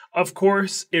 Of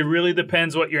course, it really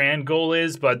depends what your end goal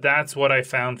is, but that's what I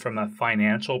found from a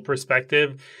financial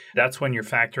perspective. That's when you're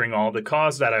factoring all the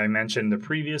costs that I mentioned in the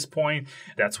previous point.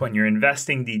 That's when you're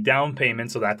investing the down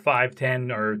payment, so that 5,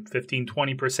 10, or 15,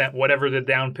 20%, whatever the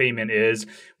down payment is,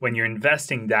 when you're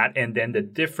investing that, and then the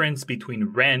difference between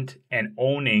rent and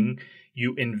owning,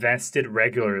 you invested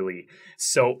regularly.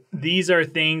 So these are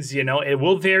things, it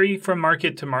will vary from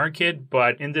market to market,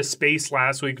 but in this space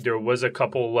last week, there was a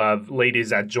couple of ladies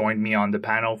that joined me on the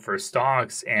panel for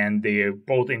stocks, and they are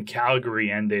both in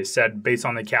Calgary, and they said based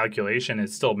on the calculation,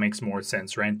 it still makes more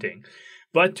sense renting.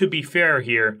 But to be fair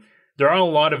here, there are a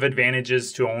lot of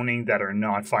advantages to owning that are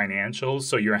not financial.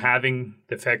 So you're having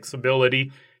the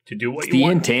flexibility to do what you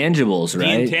want. The intangibles, right?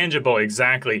 The intangible,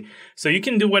 exactly. So you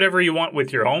can do whatever you want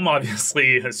with your home,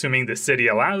 obviously, assuming the city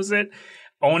allows it.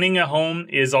 Owning a home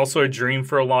is also a dream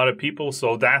for a lot of people.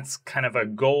 So that's kind of a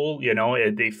goal,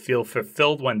 they feel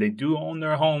fulfilled when they do own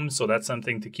their home. So that's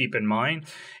something to keep in mind.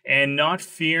 And not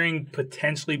fearing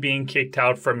potentially being kicked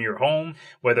out from your home,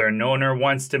 whether an owner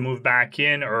wants to move back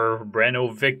in or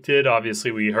reno evicted. Obviously,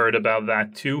 we heard about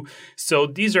that too. So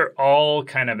these are all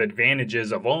kind of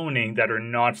advantages of owning that are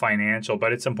not financial.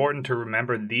 But it's important to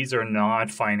remember these are not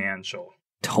financial.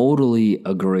 Totally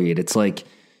agreed. It's like,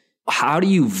 how do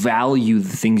you value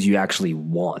the things you actually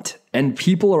want? And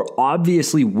people are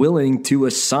obviously willing to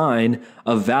assign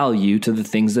a value to the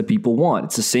things that people want.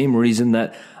 It's the same reason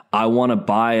that I want to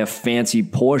buy a fancy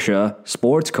Porsche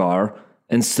sports car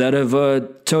instead of a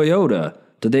Toyota.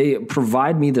 Do they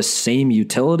provide me the same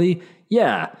utility?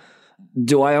 Yeah.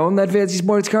 Do I own that fancy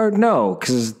sports car? No,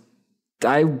 because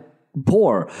I'm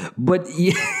poor. But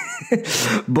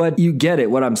but you get it,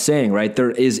 what I'm saying, right?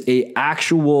 There is a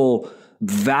actual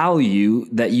value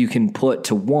that you can put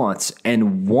to wants,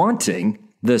 and wanting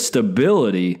the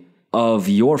stability of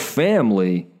your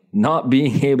family not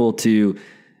being able to,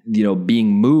 being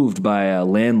moved by a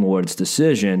landlord's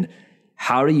decision.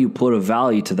 How do you put a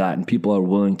value to that? And people are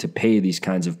willing to pay these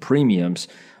kinds of premiums,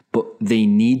 but they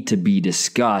need to be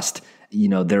discussed.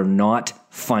 They're not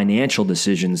financial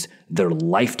decisions, they're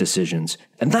life decisions.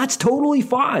 And that's totally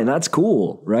fine. That's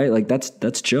cool, right? Like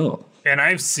that's chill. And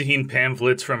I've seen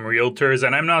pamphlets from realtors,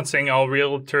 and I'm not saying all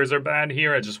realtors are bad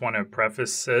here. I just want to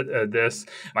preface this.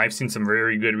 I've seen some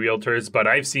very good realtors, but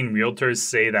I've seen realtors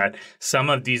say that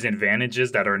some of these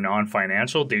advantages that are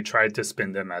non-financial, they try to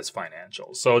spin them as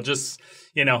financial. So just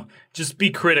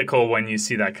be critical when you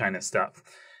see that kind of stuff.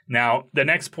 Now, the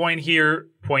next point here,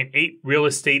 point 8, real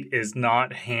estate is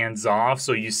not hands-off.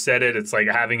 So you said it, it's like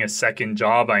having a second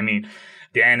job.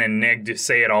 Dan and Nick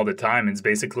say it all the time. It's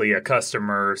basically a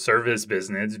customer service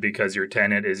business because your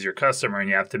tenant is your customer and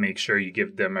you have to make sure you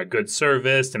give them a good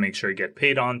service to make sure you get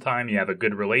paid on time. You have a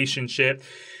good relationship.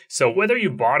 So whether you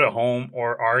bought a home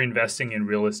or are investing in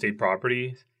real estate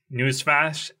property,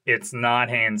 newsflash, it's not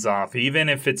hands off. Even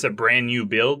if it's a brand new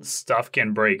build, stuff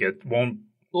can break. It won't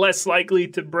less likely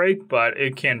to break, but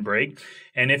it can break.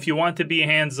 And if you want to be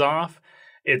hands off,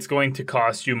 it's going to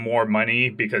cost you more money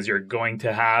because you're going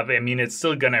to have, it's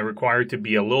still going to require to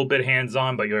be a little bit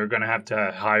hands-on, but you're going to have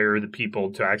to hire the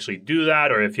people to actually do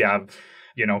that. Or if you have,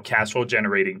 cash flow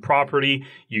generating property,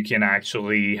 you can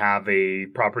actually have a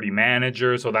property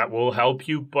manager. So that will help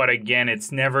you. But again,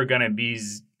 it's never going to be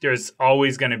there's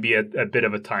always going to be a bit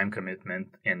of a time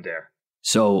commitment in there.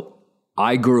 So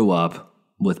I grew up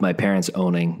with my parents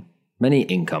owning many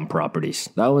income properties.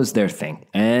 That was their thing.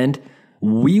 And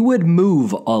we would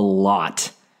move a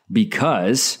lot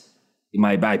because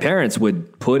my parents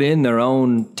would put in their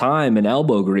own time and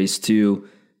elbow grease to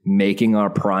making our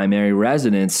primary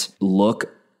residence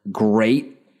look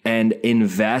great and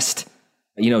invest,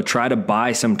 try to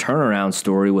buy some turnaround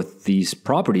story with these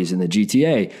properties in the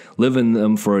GTA, live in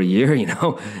them for a year,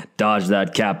 dodge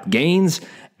that cap gains,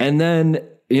 and then,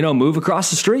 move across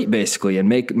the street basically and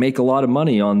make a lot of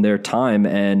money on their time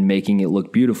and making it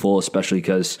look beautiful, especially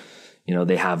because,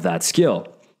 they have that skill.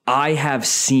 I have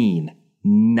seen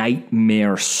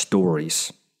nightmare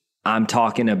stories. I'm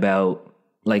talking about,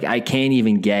 I can't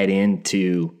even get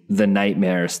into the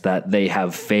nightmares that they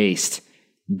have faced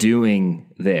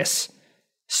doing this.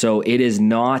 So it is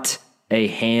not a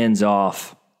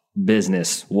hands-off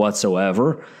business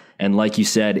whatsoever. And like you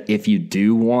said, if you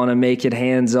do want to make it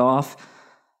hands-off,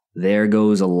 there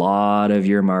goes a lot of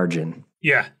your margin.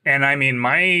 Yeah. And I mean,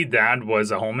 my dad was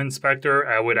a home inspector.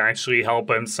 I would actually help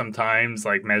him sometimes,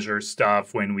 measure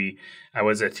stuff when I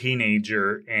was a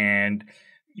teenager. And,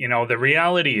 the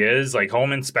reality is,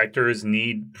 home inspectors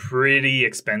need pretty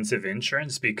expensive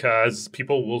insurance because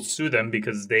people will sue them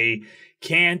because they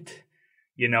can't,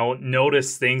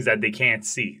 notice things that they can't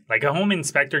see. A home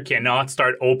inspector cannot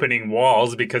start opening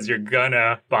walls because you're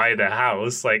gonna buy the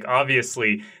house.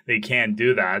 Obviously, they can't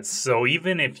do that. So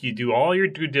even if you do all your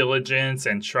due diligence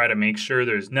and try to make sure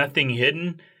there's nothing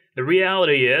hidden, the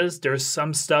reality is there's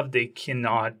some stuff they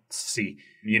cannot see.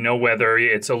 Whether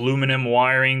it's aluminum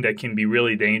wiring that can be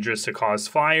really dangerous to cause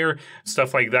fire,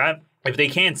 stuff like that. If they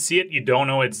can't see it, you don't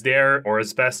know it's there, or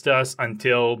asbestos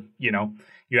until,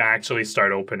 you actually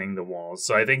start opening the walls.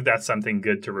 So I think that's something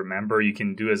good to remember. You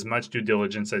can do as much due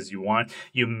diligence as you want.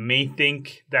 You may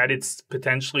think that it's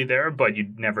potentially there, but you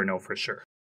never know for sure.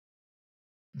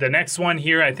 The next one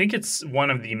here, I think it's one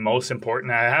of the most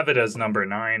important. I have it as number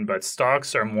 9, but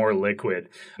stocks are more liquid.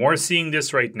 We're seeing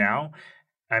this right now.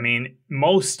 I mean,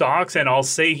 most stocks, and I'll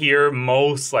say here,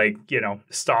 most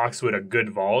stocks with a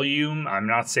good volume. I'm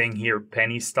not saying here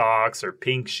penny stocks or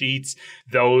pink sheets.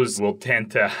 Those will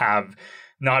tend to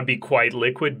not be quite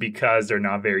liquid because they're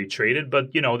not very traded.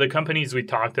 But, the companies we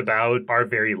talked about are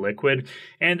very liquid,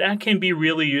 and that can be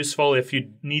really useful if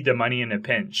you need the money in a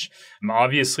pinch.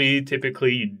 Obviously,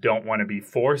 typically, you don't want to be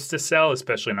forced to sell,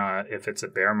 especially not if it's a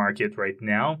bear market right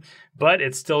now. But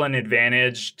it's still an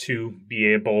advantage to be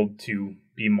able to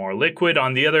be more liquid.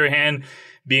 On the other hand,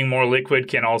 being more liquid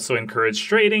can also encourage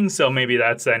trading. So maybe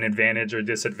that's an advantage or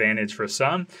disadvantage for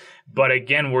some. But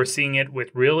again, we're seeing it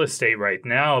with real estate right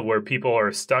now where people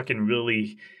are stuck in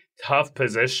really tough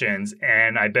positions.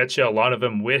 And I bet you a lot of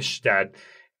them wish that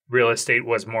real estate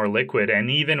was more liquid.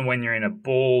 And even when you're in a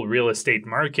bull real estate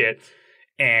market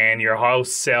and your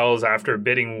house sells after a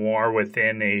bidding war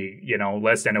within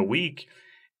less than a week,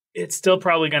 it's still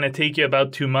probably going to take you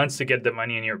about 2 months to get the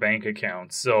money in your bank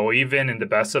account. So even in the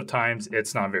best of times,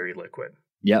 it's not very liquid.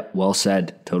 Yep, well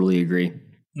said. Totally agree.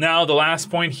 Now, the last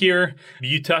point here,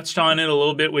 you touched on it a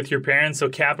little bit with your parents. So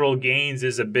capital gains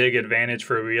is a big advantage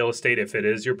for real estate if it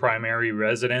is your primary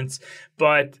residence.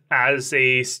 But as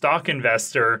a stock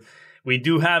investor, we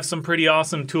do have some pretty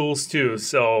awesome tools too.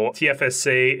 So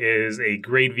TFSA is a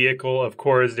great vehicle. Of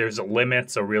course, there's a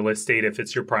limit. So real estate, if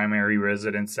it's your primary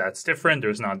residence, that's different.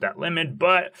 There's not that limit.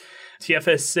 But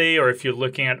TFSA, or if you're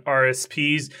looking at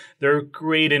RSPs, they're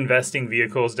great investing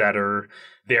vehicles that are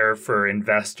there for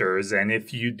investors. And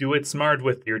if you do it smart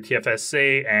with your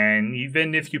TFSA, and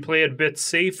even if you play it a bit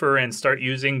safer and start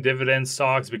using dividend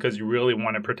stocks because you really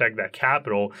want to protect that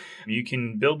capital, you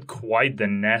can build quite the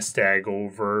nest egg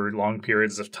over long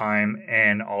periods of time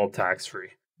and all tax-free.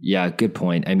 Yeah, good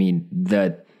point. I mean,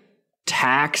 the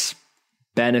tax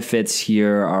benefits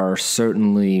here are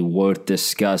certainly worth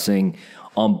discussing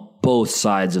on both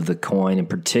sides of the coin, and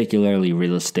particularly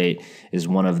real estate is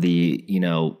one of the,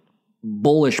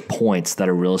 bullish points that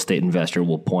a real estate investor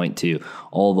will point to,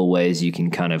 all the ways you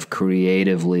can kind of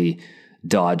creatively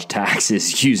dodge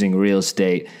taxes using real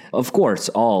estate. Of course,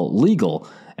 all legal.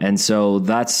 And so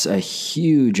that's a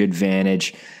huge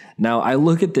advantage. Now, I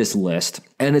look at this list,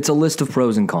 and it's a list of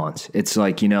pros and cons. It's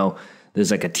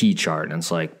there's a T chart, and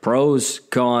it's pros,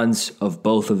 cons of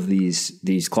both of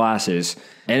these classes.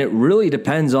 And it really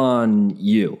depends on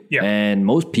you. Yeah. And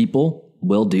most people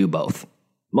will do both.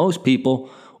 Most people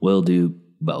will do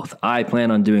both. I plan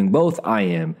on doing both. I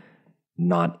am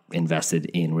not invested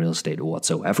in real estate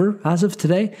whatsoever as of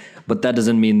today, but that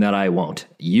doesn't mean that I won't.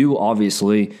 You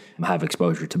obviously have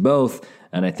exposure to both,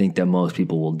 and I think that most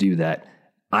people will do that.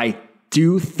 I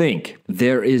do think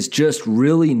there is just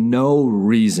really no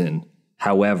reason,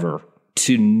 however,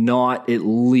 to not at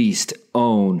least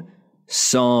own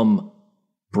some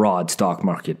broad stock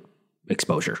market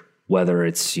exposure, whether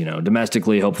it's,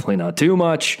 domestically, hopefully not too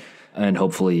much, and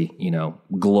hopefully,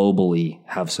 globally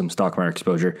have some stock market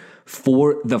exposure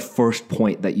for the first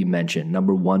point that you mentioned.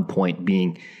 Number one point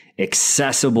being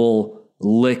accessible,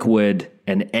 liquid,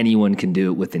 and anyone can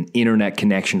do it with an internet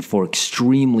connection for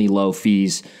extremely low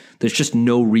fees. There's just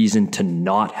no reason to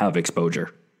not have exposure.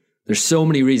 There's so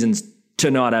many reasons to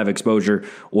not have exposure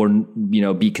or,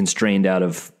 be constrained out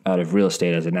of real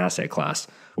estate as an asset class,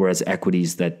 whereas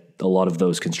equities, that a lot of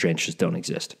those constraints just don't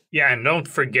exist. Yeah, and don't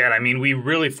forget, we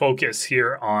really focus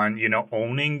here on,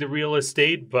 owning the real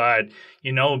estate, but,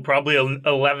 probably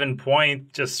 11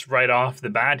 point just right off the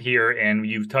bat here, and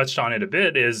you've touched on it a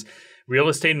bit, is real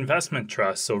estate investment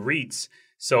trusts, so REITs.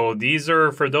 So these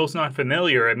are, for those not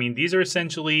familiar, these are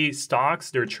essentially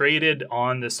stocks. They're traded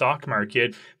on the stock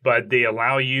market, but they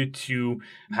allow you to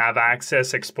have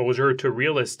access, exposure to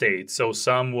real estate. So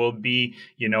some will be,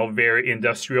 very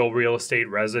industrial real estate,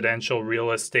 residential real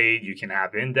estate. You can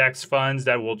have index funds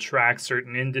that will track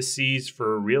certain indices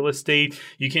for real estate.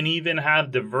 You can even have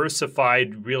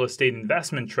diversified real estate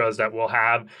investment trusts that will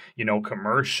have,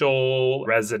 commercial,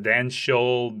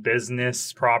 residential,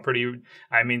 business, property.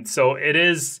 So it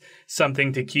is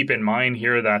something to keep in mind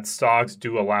here that stocks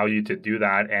do allow you to do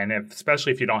that. And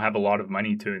especially if you don't have a lot of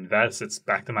money to invest, it's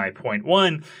back to my point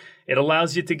one, it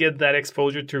allows you to get that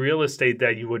exposure to real estate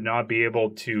that you would not be able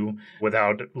to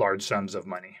without large sums of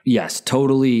money. Yes,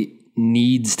 totally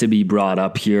needs to be brought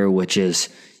up here, which is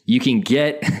you can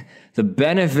get the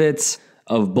benefits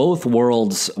of both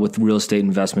worlds with real estate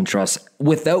investment trusts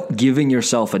without giving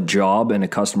yourself a job and a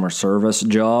customer service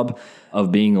job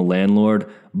of being a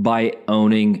landlord by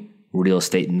owning real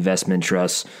estate investment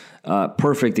trusts.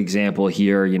 Perfect example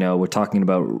here, we're talking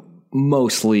about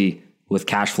mostly with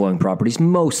cash flowing properties,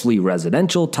 mostly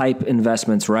residential type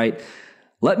investments, right?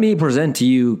 Let me present to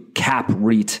you CAP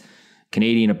REIT.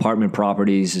 Canadian Apartment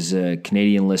Properties is a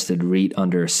Canadian listed REIT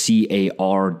under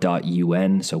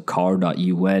CAR.UN, so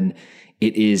CAR.UN.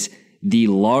 It is the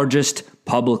largest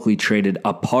publicly traded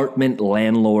apartment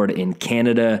landlord in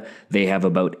Canada. They have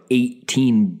about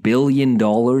 $18 billion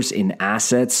in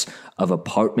assets of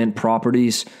apartment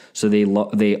properties. So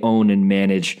they own and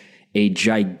manage a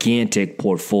gigantic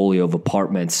portfolio of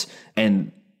apartments,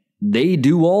 and they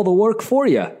do all the work for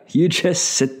you. You just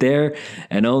sit there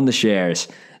and own the shares.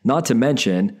 Not to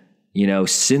mention,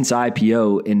 since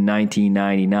IPO in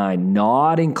 1999,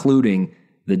 not including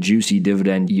the juicy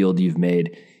dividend yield you've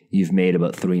made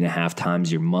about 3.5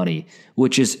 times your money,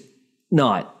 which is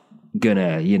not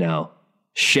gonna,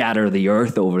 shatter the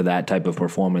earth over that type of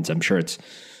performance. I'm sure it's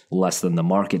less than the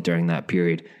market during that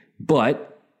period,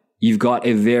 but you've got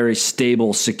a very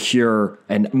stable, secure,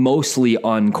 and mostly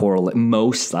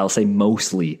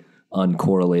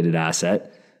uncorrelated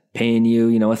asset, paying you,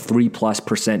 a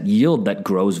 3+% yield that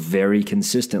grows very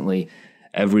consistently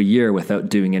every year without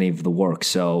doing any of the work.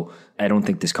 So I don't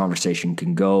think this conversation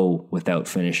can go without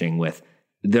finishing with,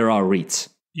 there are REITs.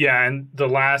 Yeah, and the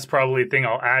last probably thing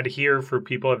I'll add here for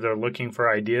people if they're looking for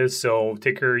ideas, so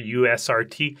ticker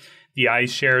USRT, the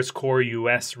iShares Core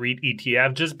US REIT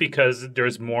ETF, just because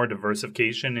there's more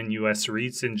diversification in US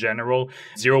REITs in general.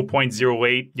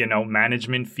 0.08,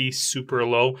 management fee, super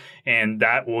low, and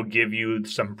that will give you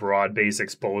some broad-based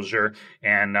exposure.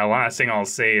 And the last thing I'll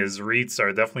say is REITs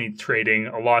are definitely trading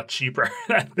a lot cheaper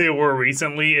than they were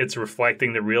recently. It's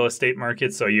reflecting the real estate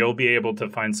market, so you'll be able to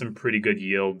find some pretty good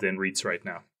yield in REITs right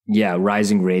now. Yeah,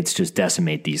 rising rates just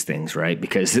decimate these things, right?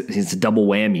 Because it's a double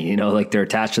whammy, they're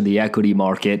attached to the equity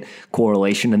market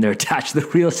correlation and they're attached to the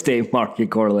real estate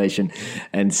market correlation.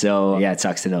 And so, yeah, it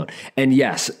sucks to know. And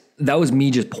yes, that was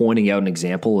me just pointing out an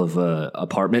example of a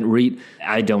apartment REIT.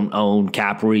 I don't own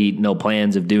CAP REIT, no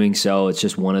plans of doing so. It's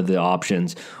just one of the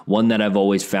options. One that I've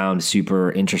always found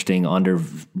super interesting,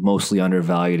 mostly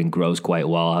undervalued and grows quite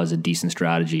well, has a decent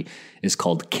strategy, is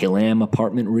called Killam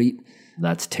Apartment REIT.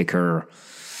 That's ticker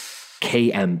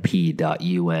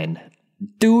KMP.UN.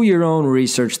 Do your own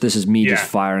research. This is me just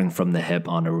firing from the hip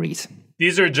on a REIT.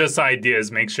 These are just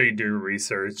ideas. Make sure you do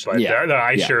research. But the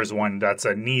iShares one, that's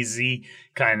an easy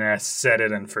kind of set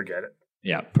it and forget it.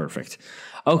 Yeah, perfect.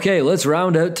 Okay, let's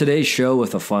round out today's show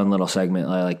with a fun little segment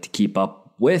I like to keep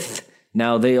up with.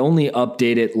 Now, they only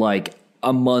update it like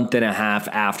a month and a half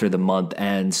after the month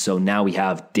ends. So now we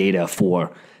have data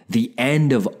for the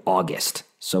end of August.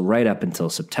 So right up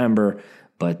until September.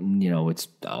 But, it's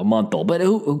a month old. But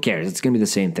who cares? It's going to be the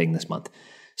same thing this month.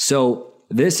 So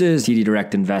this is TD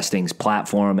Direct Investing's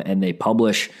platform, and they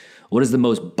publish What is the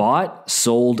most bought,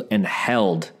 sold, and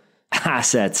held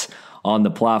assets on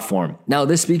the platform? Now,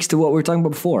 this speaks to what we were talking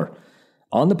about before.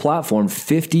 On the platform,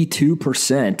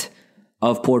 52%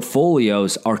 of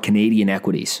portfolios are Canadian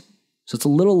equities. So it's a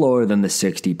little lower than the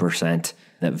 60%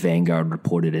 that Vanguard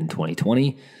reported in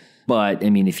 2020. But I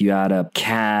mean, if you add up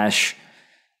cash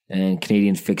and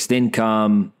Canadian fixed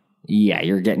income, yeah,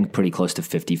 you're getting pretty close to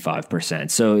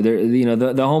 55%. So there,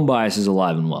 the home bias is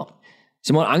alive and well.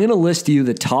 Simone, I'm going to list you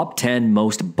the top 10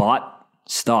 most bought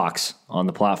stocks on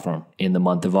the platform in the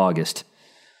month of August.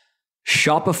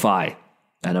 Shopify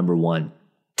at number 1.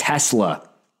 Tesla,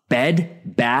 Bed,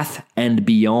 Bath, and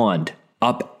Beyond,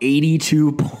 up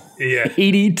 82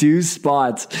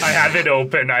 spots. I have it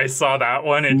open. I saw that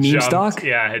one. It Meme jumped. stock?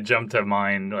 Yeah, it jumped to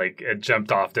mine. Like, it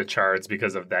jumped off the charts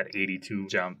because of that 82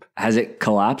 jump. Has it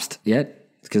collapsed yet?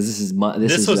 Because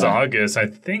this was August. I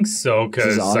think so,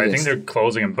 because I think August. they're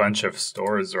closing a bunch of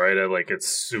stores, right? Like, it's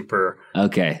super...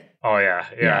 Okay. Oh, yeah.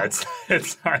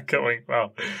 It's not going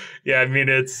well. Yeah, I mean,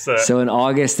 it's... So in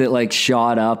August, it like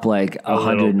shot up like a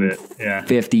little bit, yeah.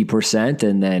 150%,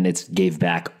 and then it gave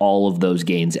back all of those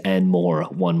gains and more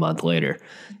 1 month later.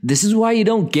 This is why you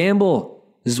don't gamble.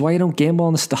 This is why you don't gamble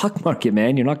on the stock market,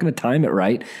 man. You're not going to time it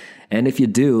right. And if you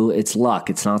do, it's luck.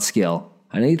 It's not skill.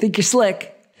 I know you think you're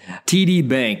slick. TD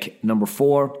Bank, number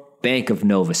 4. Bank of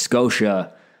Nova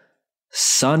Scotia.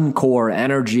 Suncor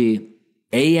Energy.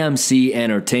 AMC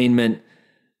Entertainment,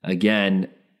 again,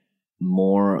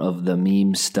 more of the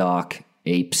meme stock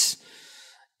apes.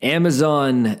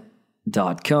 Amazon.com,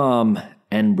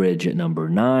 Enbridge at number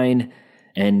 9,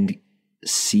 and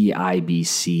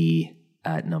CIBC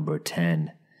at number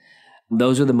 10.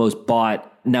 Those are the most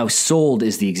bought. Now, sold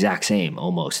is the exact same,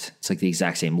 almost. It's like the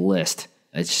exact same list.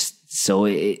 It's just, so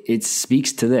it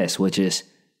speaks to this, which is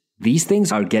these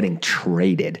things are getting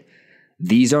traded.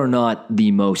 These are not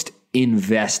the most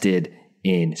invested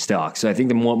in stocks. So I think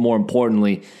the more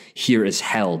importantly here is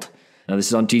held. Now this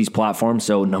is on TD's platform.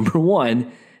 So number 1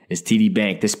 is TD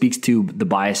Bank. This speaks to the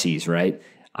biases, right?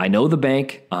 I know the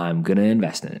bank, I'm going to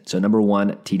invest in it. So number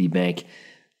 1, TD Bank,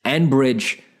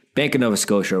 Enbridge, Bank of Nova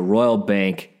Scotia, Royal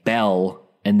Bank, Bell,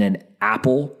 and then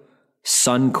Apple,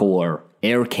 Suncor,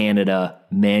 Air Canada,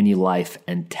 Manulife,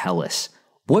 and TELUS.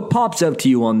 What pops up to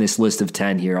you on this list of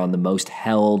 10 here on the most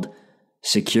held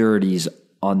securities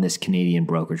on this Canadian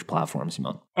brokerage platform,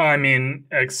 Simone? I mean,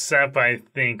 except I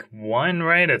think 1,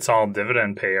 right? It's all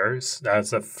dividend payers. That's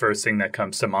the first thing that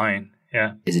comes to mind.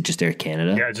 Yeah. Is it just Air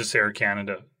Canada? Yeah, just Air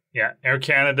Canada. Yeah, Air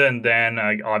Canada, and then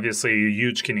obviously a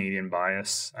huge Canadian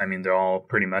bias. I mean, they're all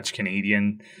pretty much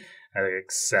Canadian,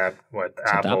 except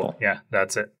Apple. Yeah,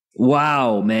 that's it.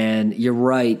 Wow, man, you're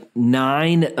right.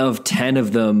 9 of 10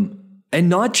 of them, and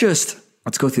not just,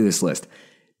 let's go through this list.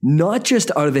 Not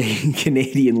just are they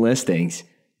Canadian listings,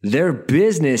 their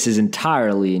business is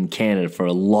entirely in Canada for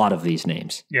a lot of these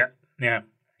names. Yeah.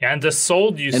 And the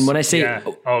sold you... And when I say... Yeah.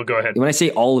 Oh, go ahead. When I say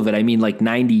all of it, I mean like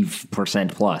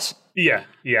 90% plus. Yeah.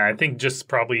 I think just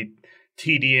probably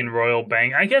TD and Royal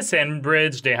Bank. I guess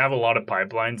Enbridge, they have a lot of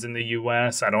pipelines in the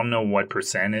U.S. I don't know what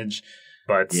percentage,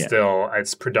 but still,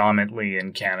 it's predominantly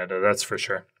in Canada. That's for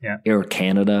sure. Yeah. Air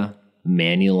Canada,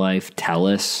 Manulife,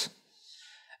 TELUS.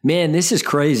 Man, this is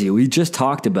crazy. We just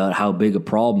talked about how big a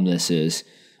problem this is.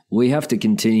 We have to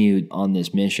continue on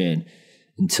this mission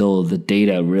until the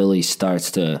data really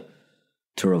starts to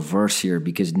reverse here,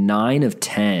 because 9 of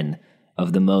 10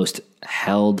 of the most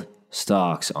held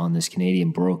stocks on this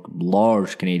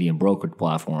large Canadian brokerage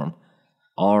platform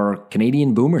are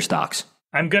Canadian boomer stocks.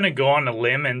 I'm going to go on a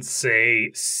limb and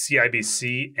say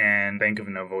CIBC and Bank of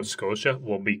Nova Scotia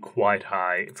will be quite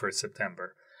high for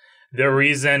September. The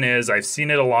reason is I've seen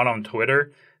it a lot on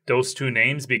Twitter, those 2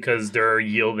 names, because they're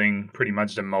yielding pretty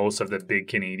much the most of the big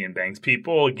Canadian banks.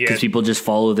 Because people just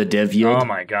follow the div yield? Oh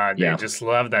my God, they just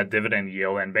love that dividend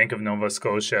yield. And Bank of Nova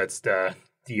Scotia, it's the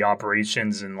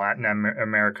operations in Latin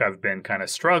America have been kind of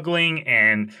struggling,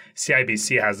 and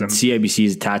CIBC has them. CIBC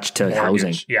is attached to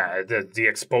housing. Yeah, the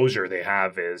exposure they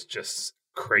have is just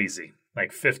crazy.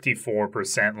 Like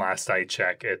 54% last I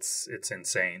checked. It's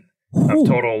insane. Of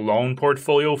total loan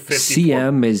portfolio, 54.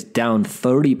 CM is down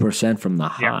 30% from the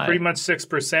high. Yeah, pretty much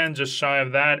 6%, just shy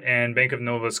of that. And Bank of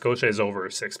Nova Scotia is over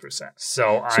 6%.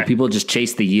 So people just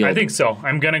chase the yield. I think so.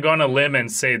 I'm going to go on a limb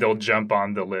and say they'll jump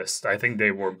on the list. I think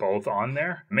they were both on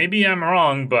there. Maybe I'm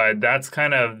wrong, but that's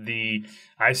kind of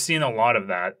I've seen a lot of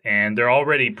that. And they're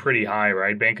already pretty high,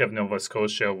 right? Bank of Nova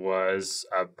Scotia was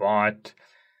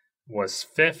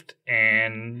 5th,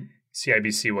 and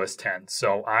CIBC was 10th.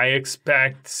 So I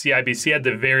expect CIBC at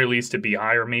the very least to be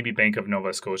higher, maybe Bank of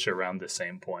Nova Scotia around the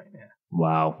same point. Yeah.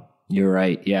 Wow. You're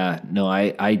right. Yeah. No,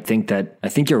 I think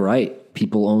you're right.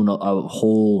 people own a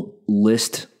whole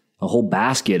list, a whole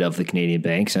basket of the Canadian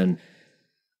banks. And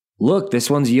look, this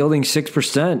one's yielding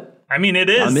 6%. I mean, it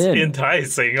is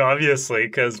enticing, obviously,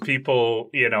 because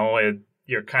people,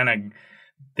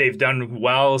 they've done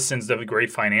well since the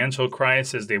great financial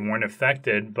crisis. They weren't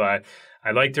affected, but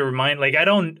I like to remind,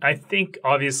 I think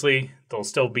obviously they'll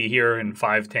still be here in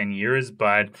 5-10 years,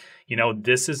 but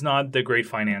this is not the great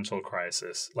financial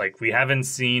crisis. We haven't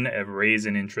seen a raise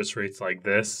in interest rates like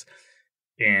this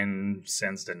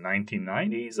since the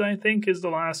 1990s, I think is the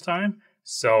last time.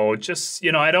 So just,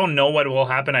 I don't know what will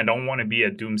happen. I don't want to be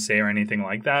a doomsayer or anything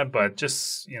like that, but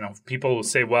just, people will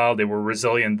say, well, they were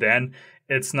resilient then.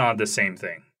 It's not the same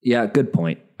thing. Yeah, good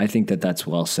point. I think that's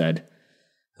well said.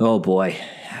 Oh boy,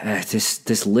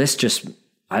 this list just,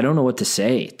 I don't know what to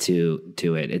say to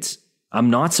it. I'm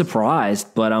not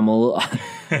surprised, but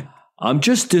I'm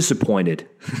just disappointed.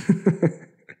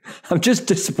 I'm just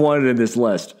disappointed in this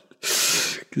list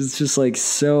because it's just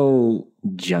so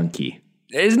junky.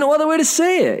 There's no other way to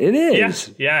say it. It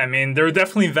is. Yeah. I mean, there are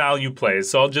definitely value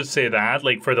plays. So I'll just say that,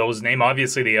 for those names,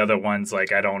 obviously the other ones, I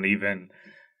don't even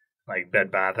Bed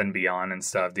Bath and Beyond and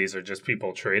stuff. These are just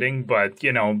people trading. But,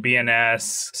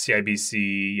 BNS,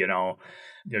 CIBC,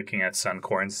 looking at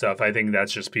Suncor and stuff, I think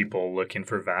that's just people looking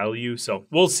for value. So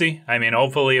we'll see. I mean,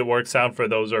 hopefully it works out for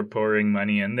those who are pouring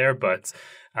money in there, but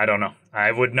I don't know.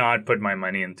 I would not put my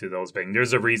money into those banks.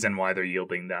 There's a reason why they're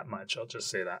yielding that much. I'll just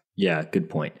say that. Yeah, good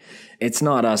point. It's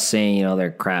not us saying,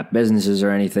 they're crap businesses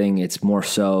or anything. It's more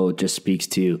so just speaks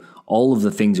to all of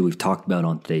the things that we've talked about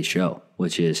on today's show,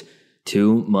 which is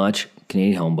too much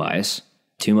Canadian home bias,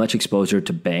 too much exposure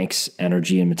to banks,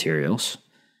 energy, and materials,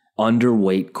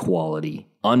 underweight quality,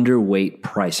 underweight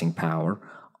pricing power,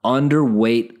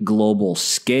 underweight global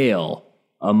scale,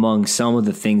 among some of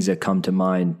the things that come to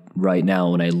mind right now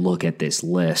when I look at this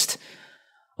list,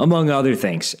 among other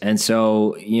things. And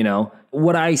so,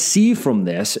 what I see from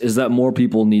this is that more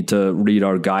people need to read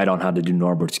our guide on how to do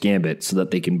Norbert's Gambit so that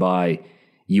they can buy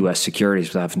U.S. securities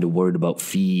without having to worry about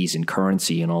fees and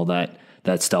currency and all that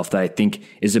stuff that I think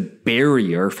is a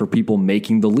barrier for people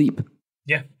making the leap.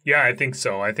 Yeah, I think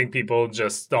so. I think people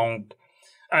just don't.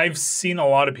 I've seen a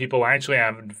lot of people, actually I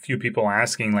have a few people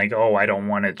asking I don't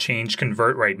want to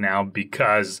convert right now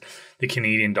because the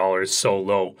Canadian dollar is so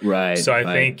low. Right. So I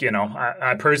think,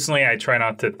 I personally, I try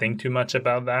not to think too much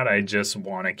about that. I just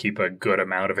want to keep a good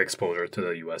amount of exposure to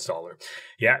the US dollar.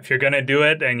 Yeah, if you're going to do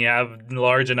it and you have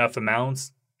large enough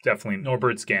amounts, definitely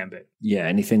Norbert's Gambit. Yeah,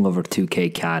 anything over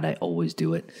 2K CAD, I always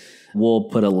do it. We'll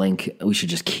put a link. We should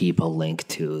just keep a link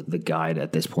to the guide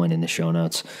at this point in the show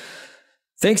notes.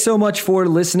 Thanks so much for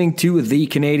listening to the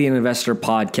Canadian Investor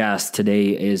Podcast. Today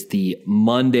is the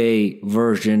Monday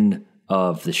version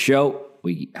of the show.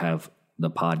 We have the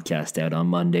podcast out on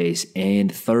Mondays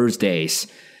and Thursdays.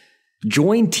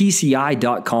 Join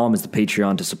TCI.com as the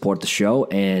Patreon to support the show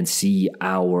and see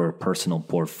our personal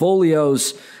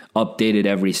portfolios updated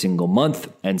every single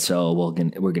month. And so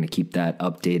we're going to keep that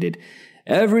updated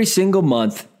every single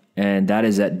month. And that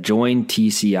is at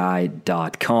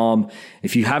jointci.com.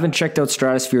 If you haven't checked out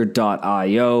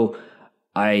stratosphere.io,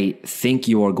 I think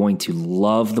you are going to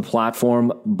love the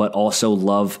platform, but also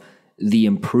love the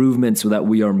improvements that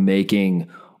we are making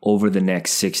over the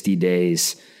next 60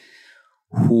 days.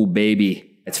 Ooh,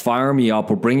 baby. It's firing me up.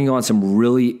 We're bringing on some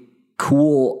really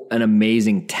cool and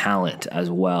amazing talent as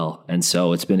well. And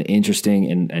so it's been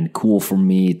interesting and cool for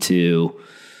me to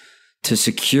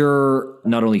secure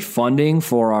not only funding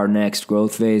for our next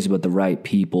growth phase, but the right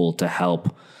people to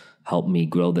help me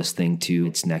grow this thing to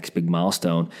its next big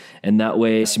milestone. And that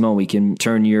way, Simon, we can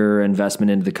turn your investment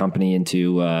into the company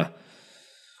into, a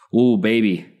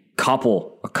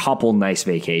couple nice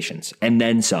vacations and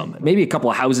then some. Maybe a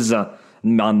couple of houses on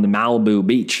the Malibu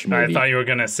beach. Maybe. I thought you were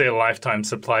going to say a lifetime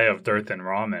supply of dirt and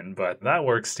ramen, but that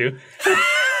works too.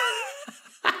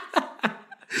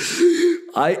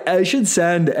 I should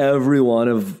send every one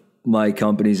of my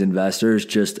company's investors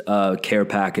just a care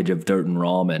package of dirt and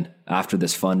ramen after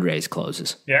this fundraise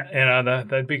closes. Yeah,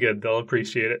 that'd be good. They'll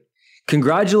appreciate it.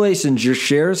 Congratulations. Your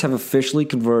shares have officially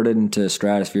converted into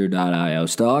Stratosphere.io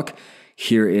stock.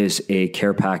 Here is a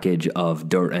care package of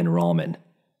dirt and ramen.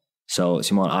 So,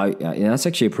 Simon, that's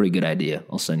actually a pretty good idea.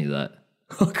 I'll send you that.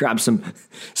 I'll grab some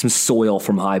soil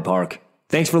from Hyde Park.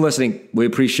 Thanks for listening. We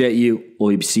appreciate you.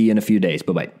 We'll see you in a few days.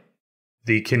 Bye-bye.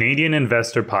 The Canadian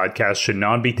Investor Podcast should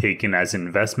not be taken as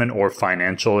investment or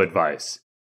financial advice.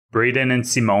 Braden and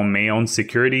Simon may own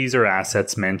securities or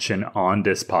assets mentioned on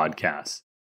this podcast.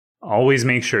 Always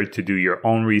make sure to do your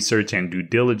own research and due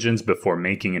diligence before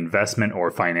making investment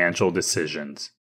or financial decisions.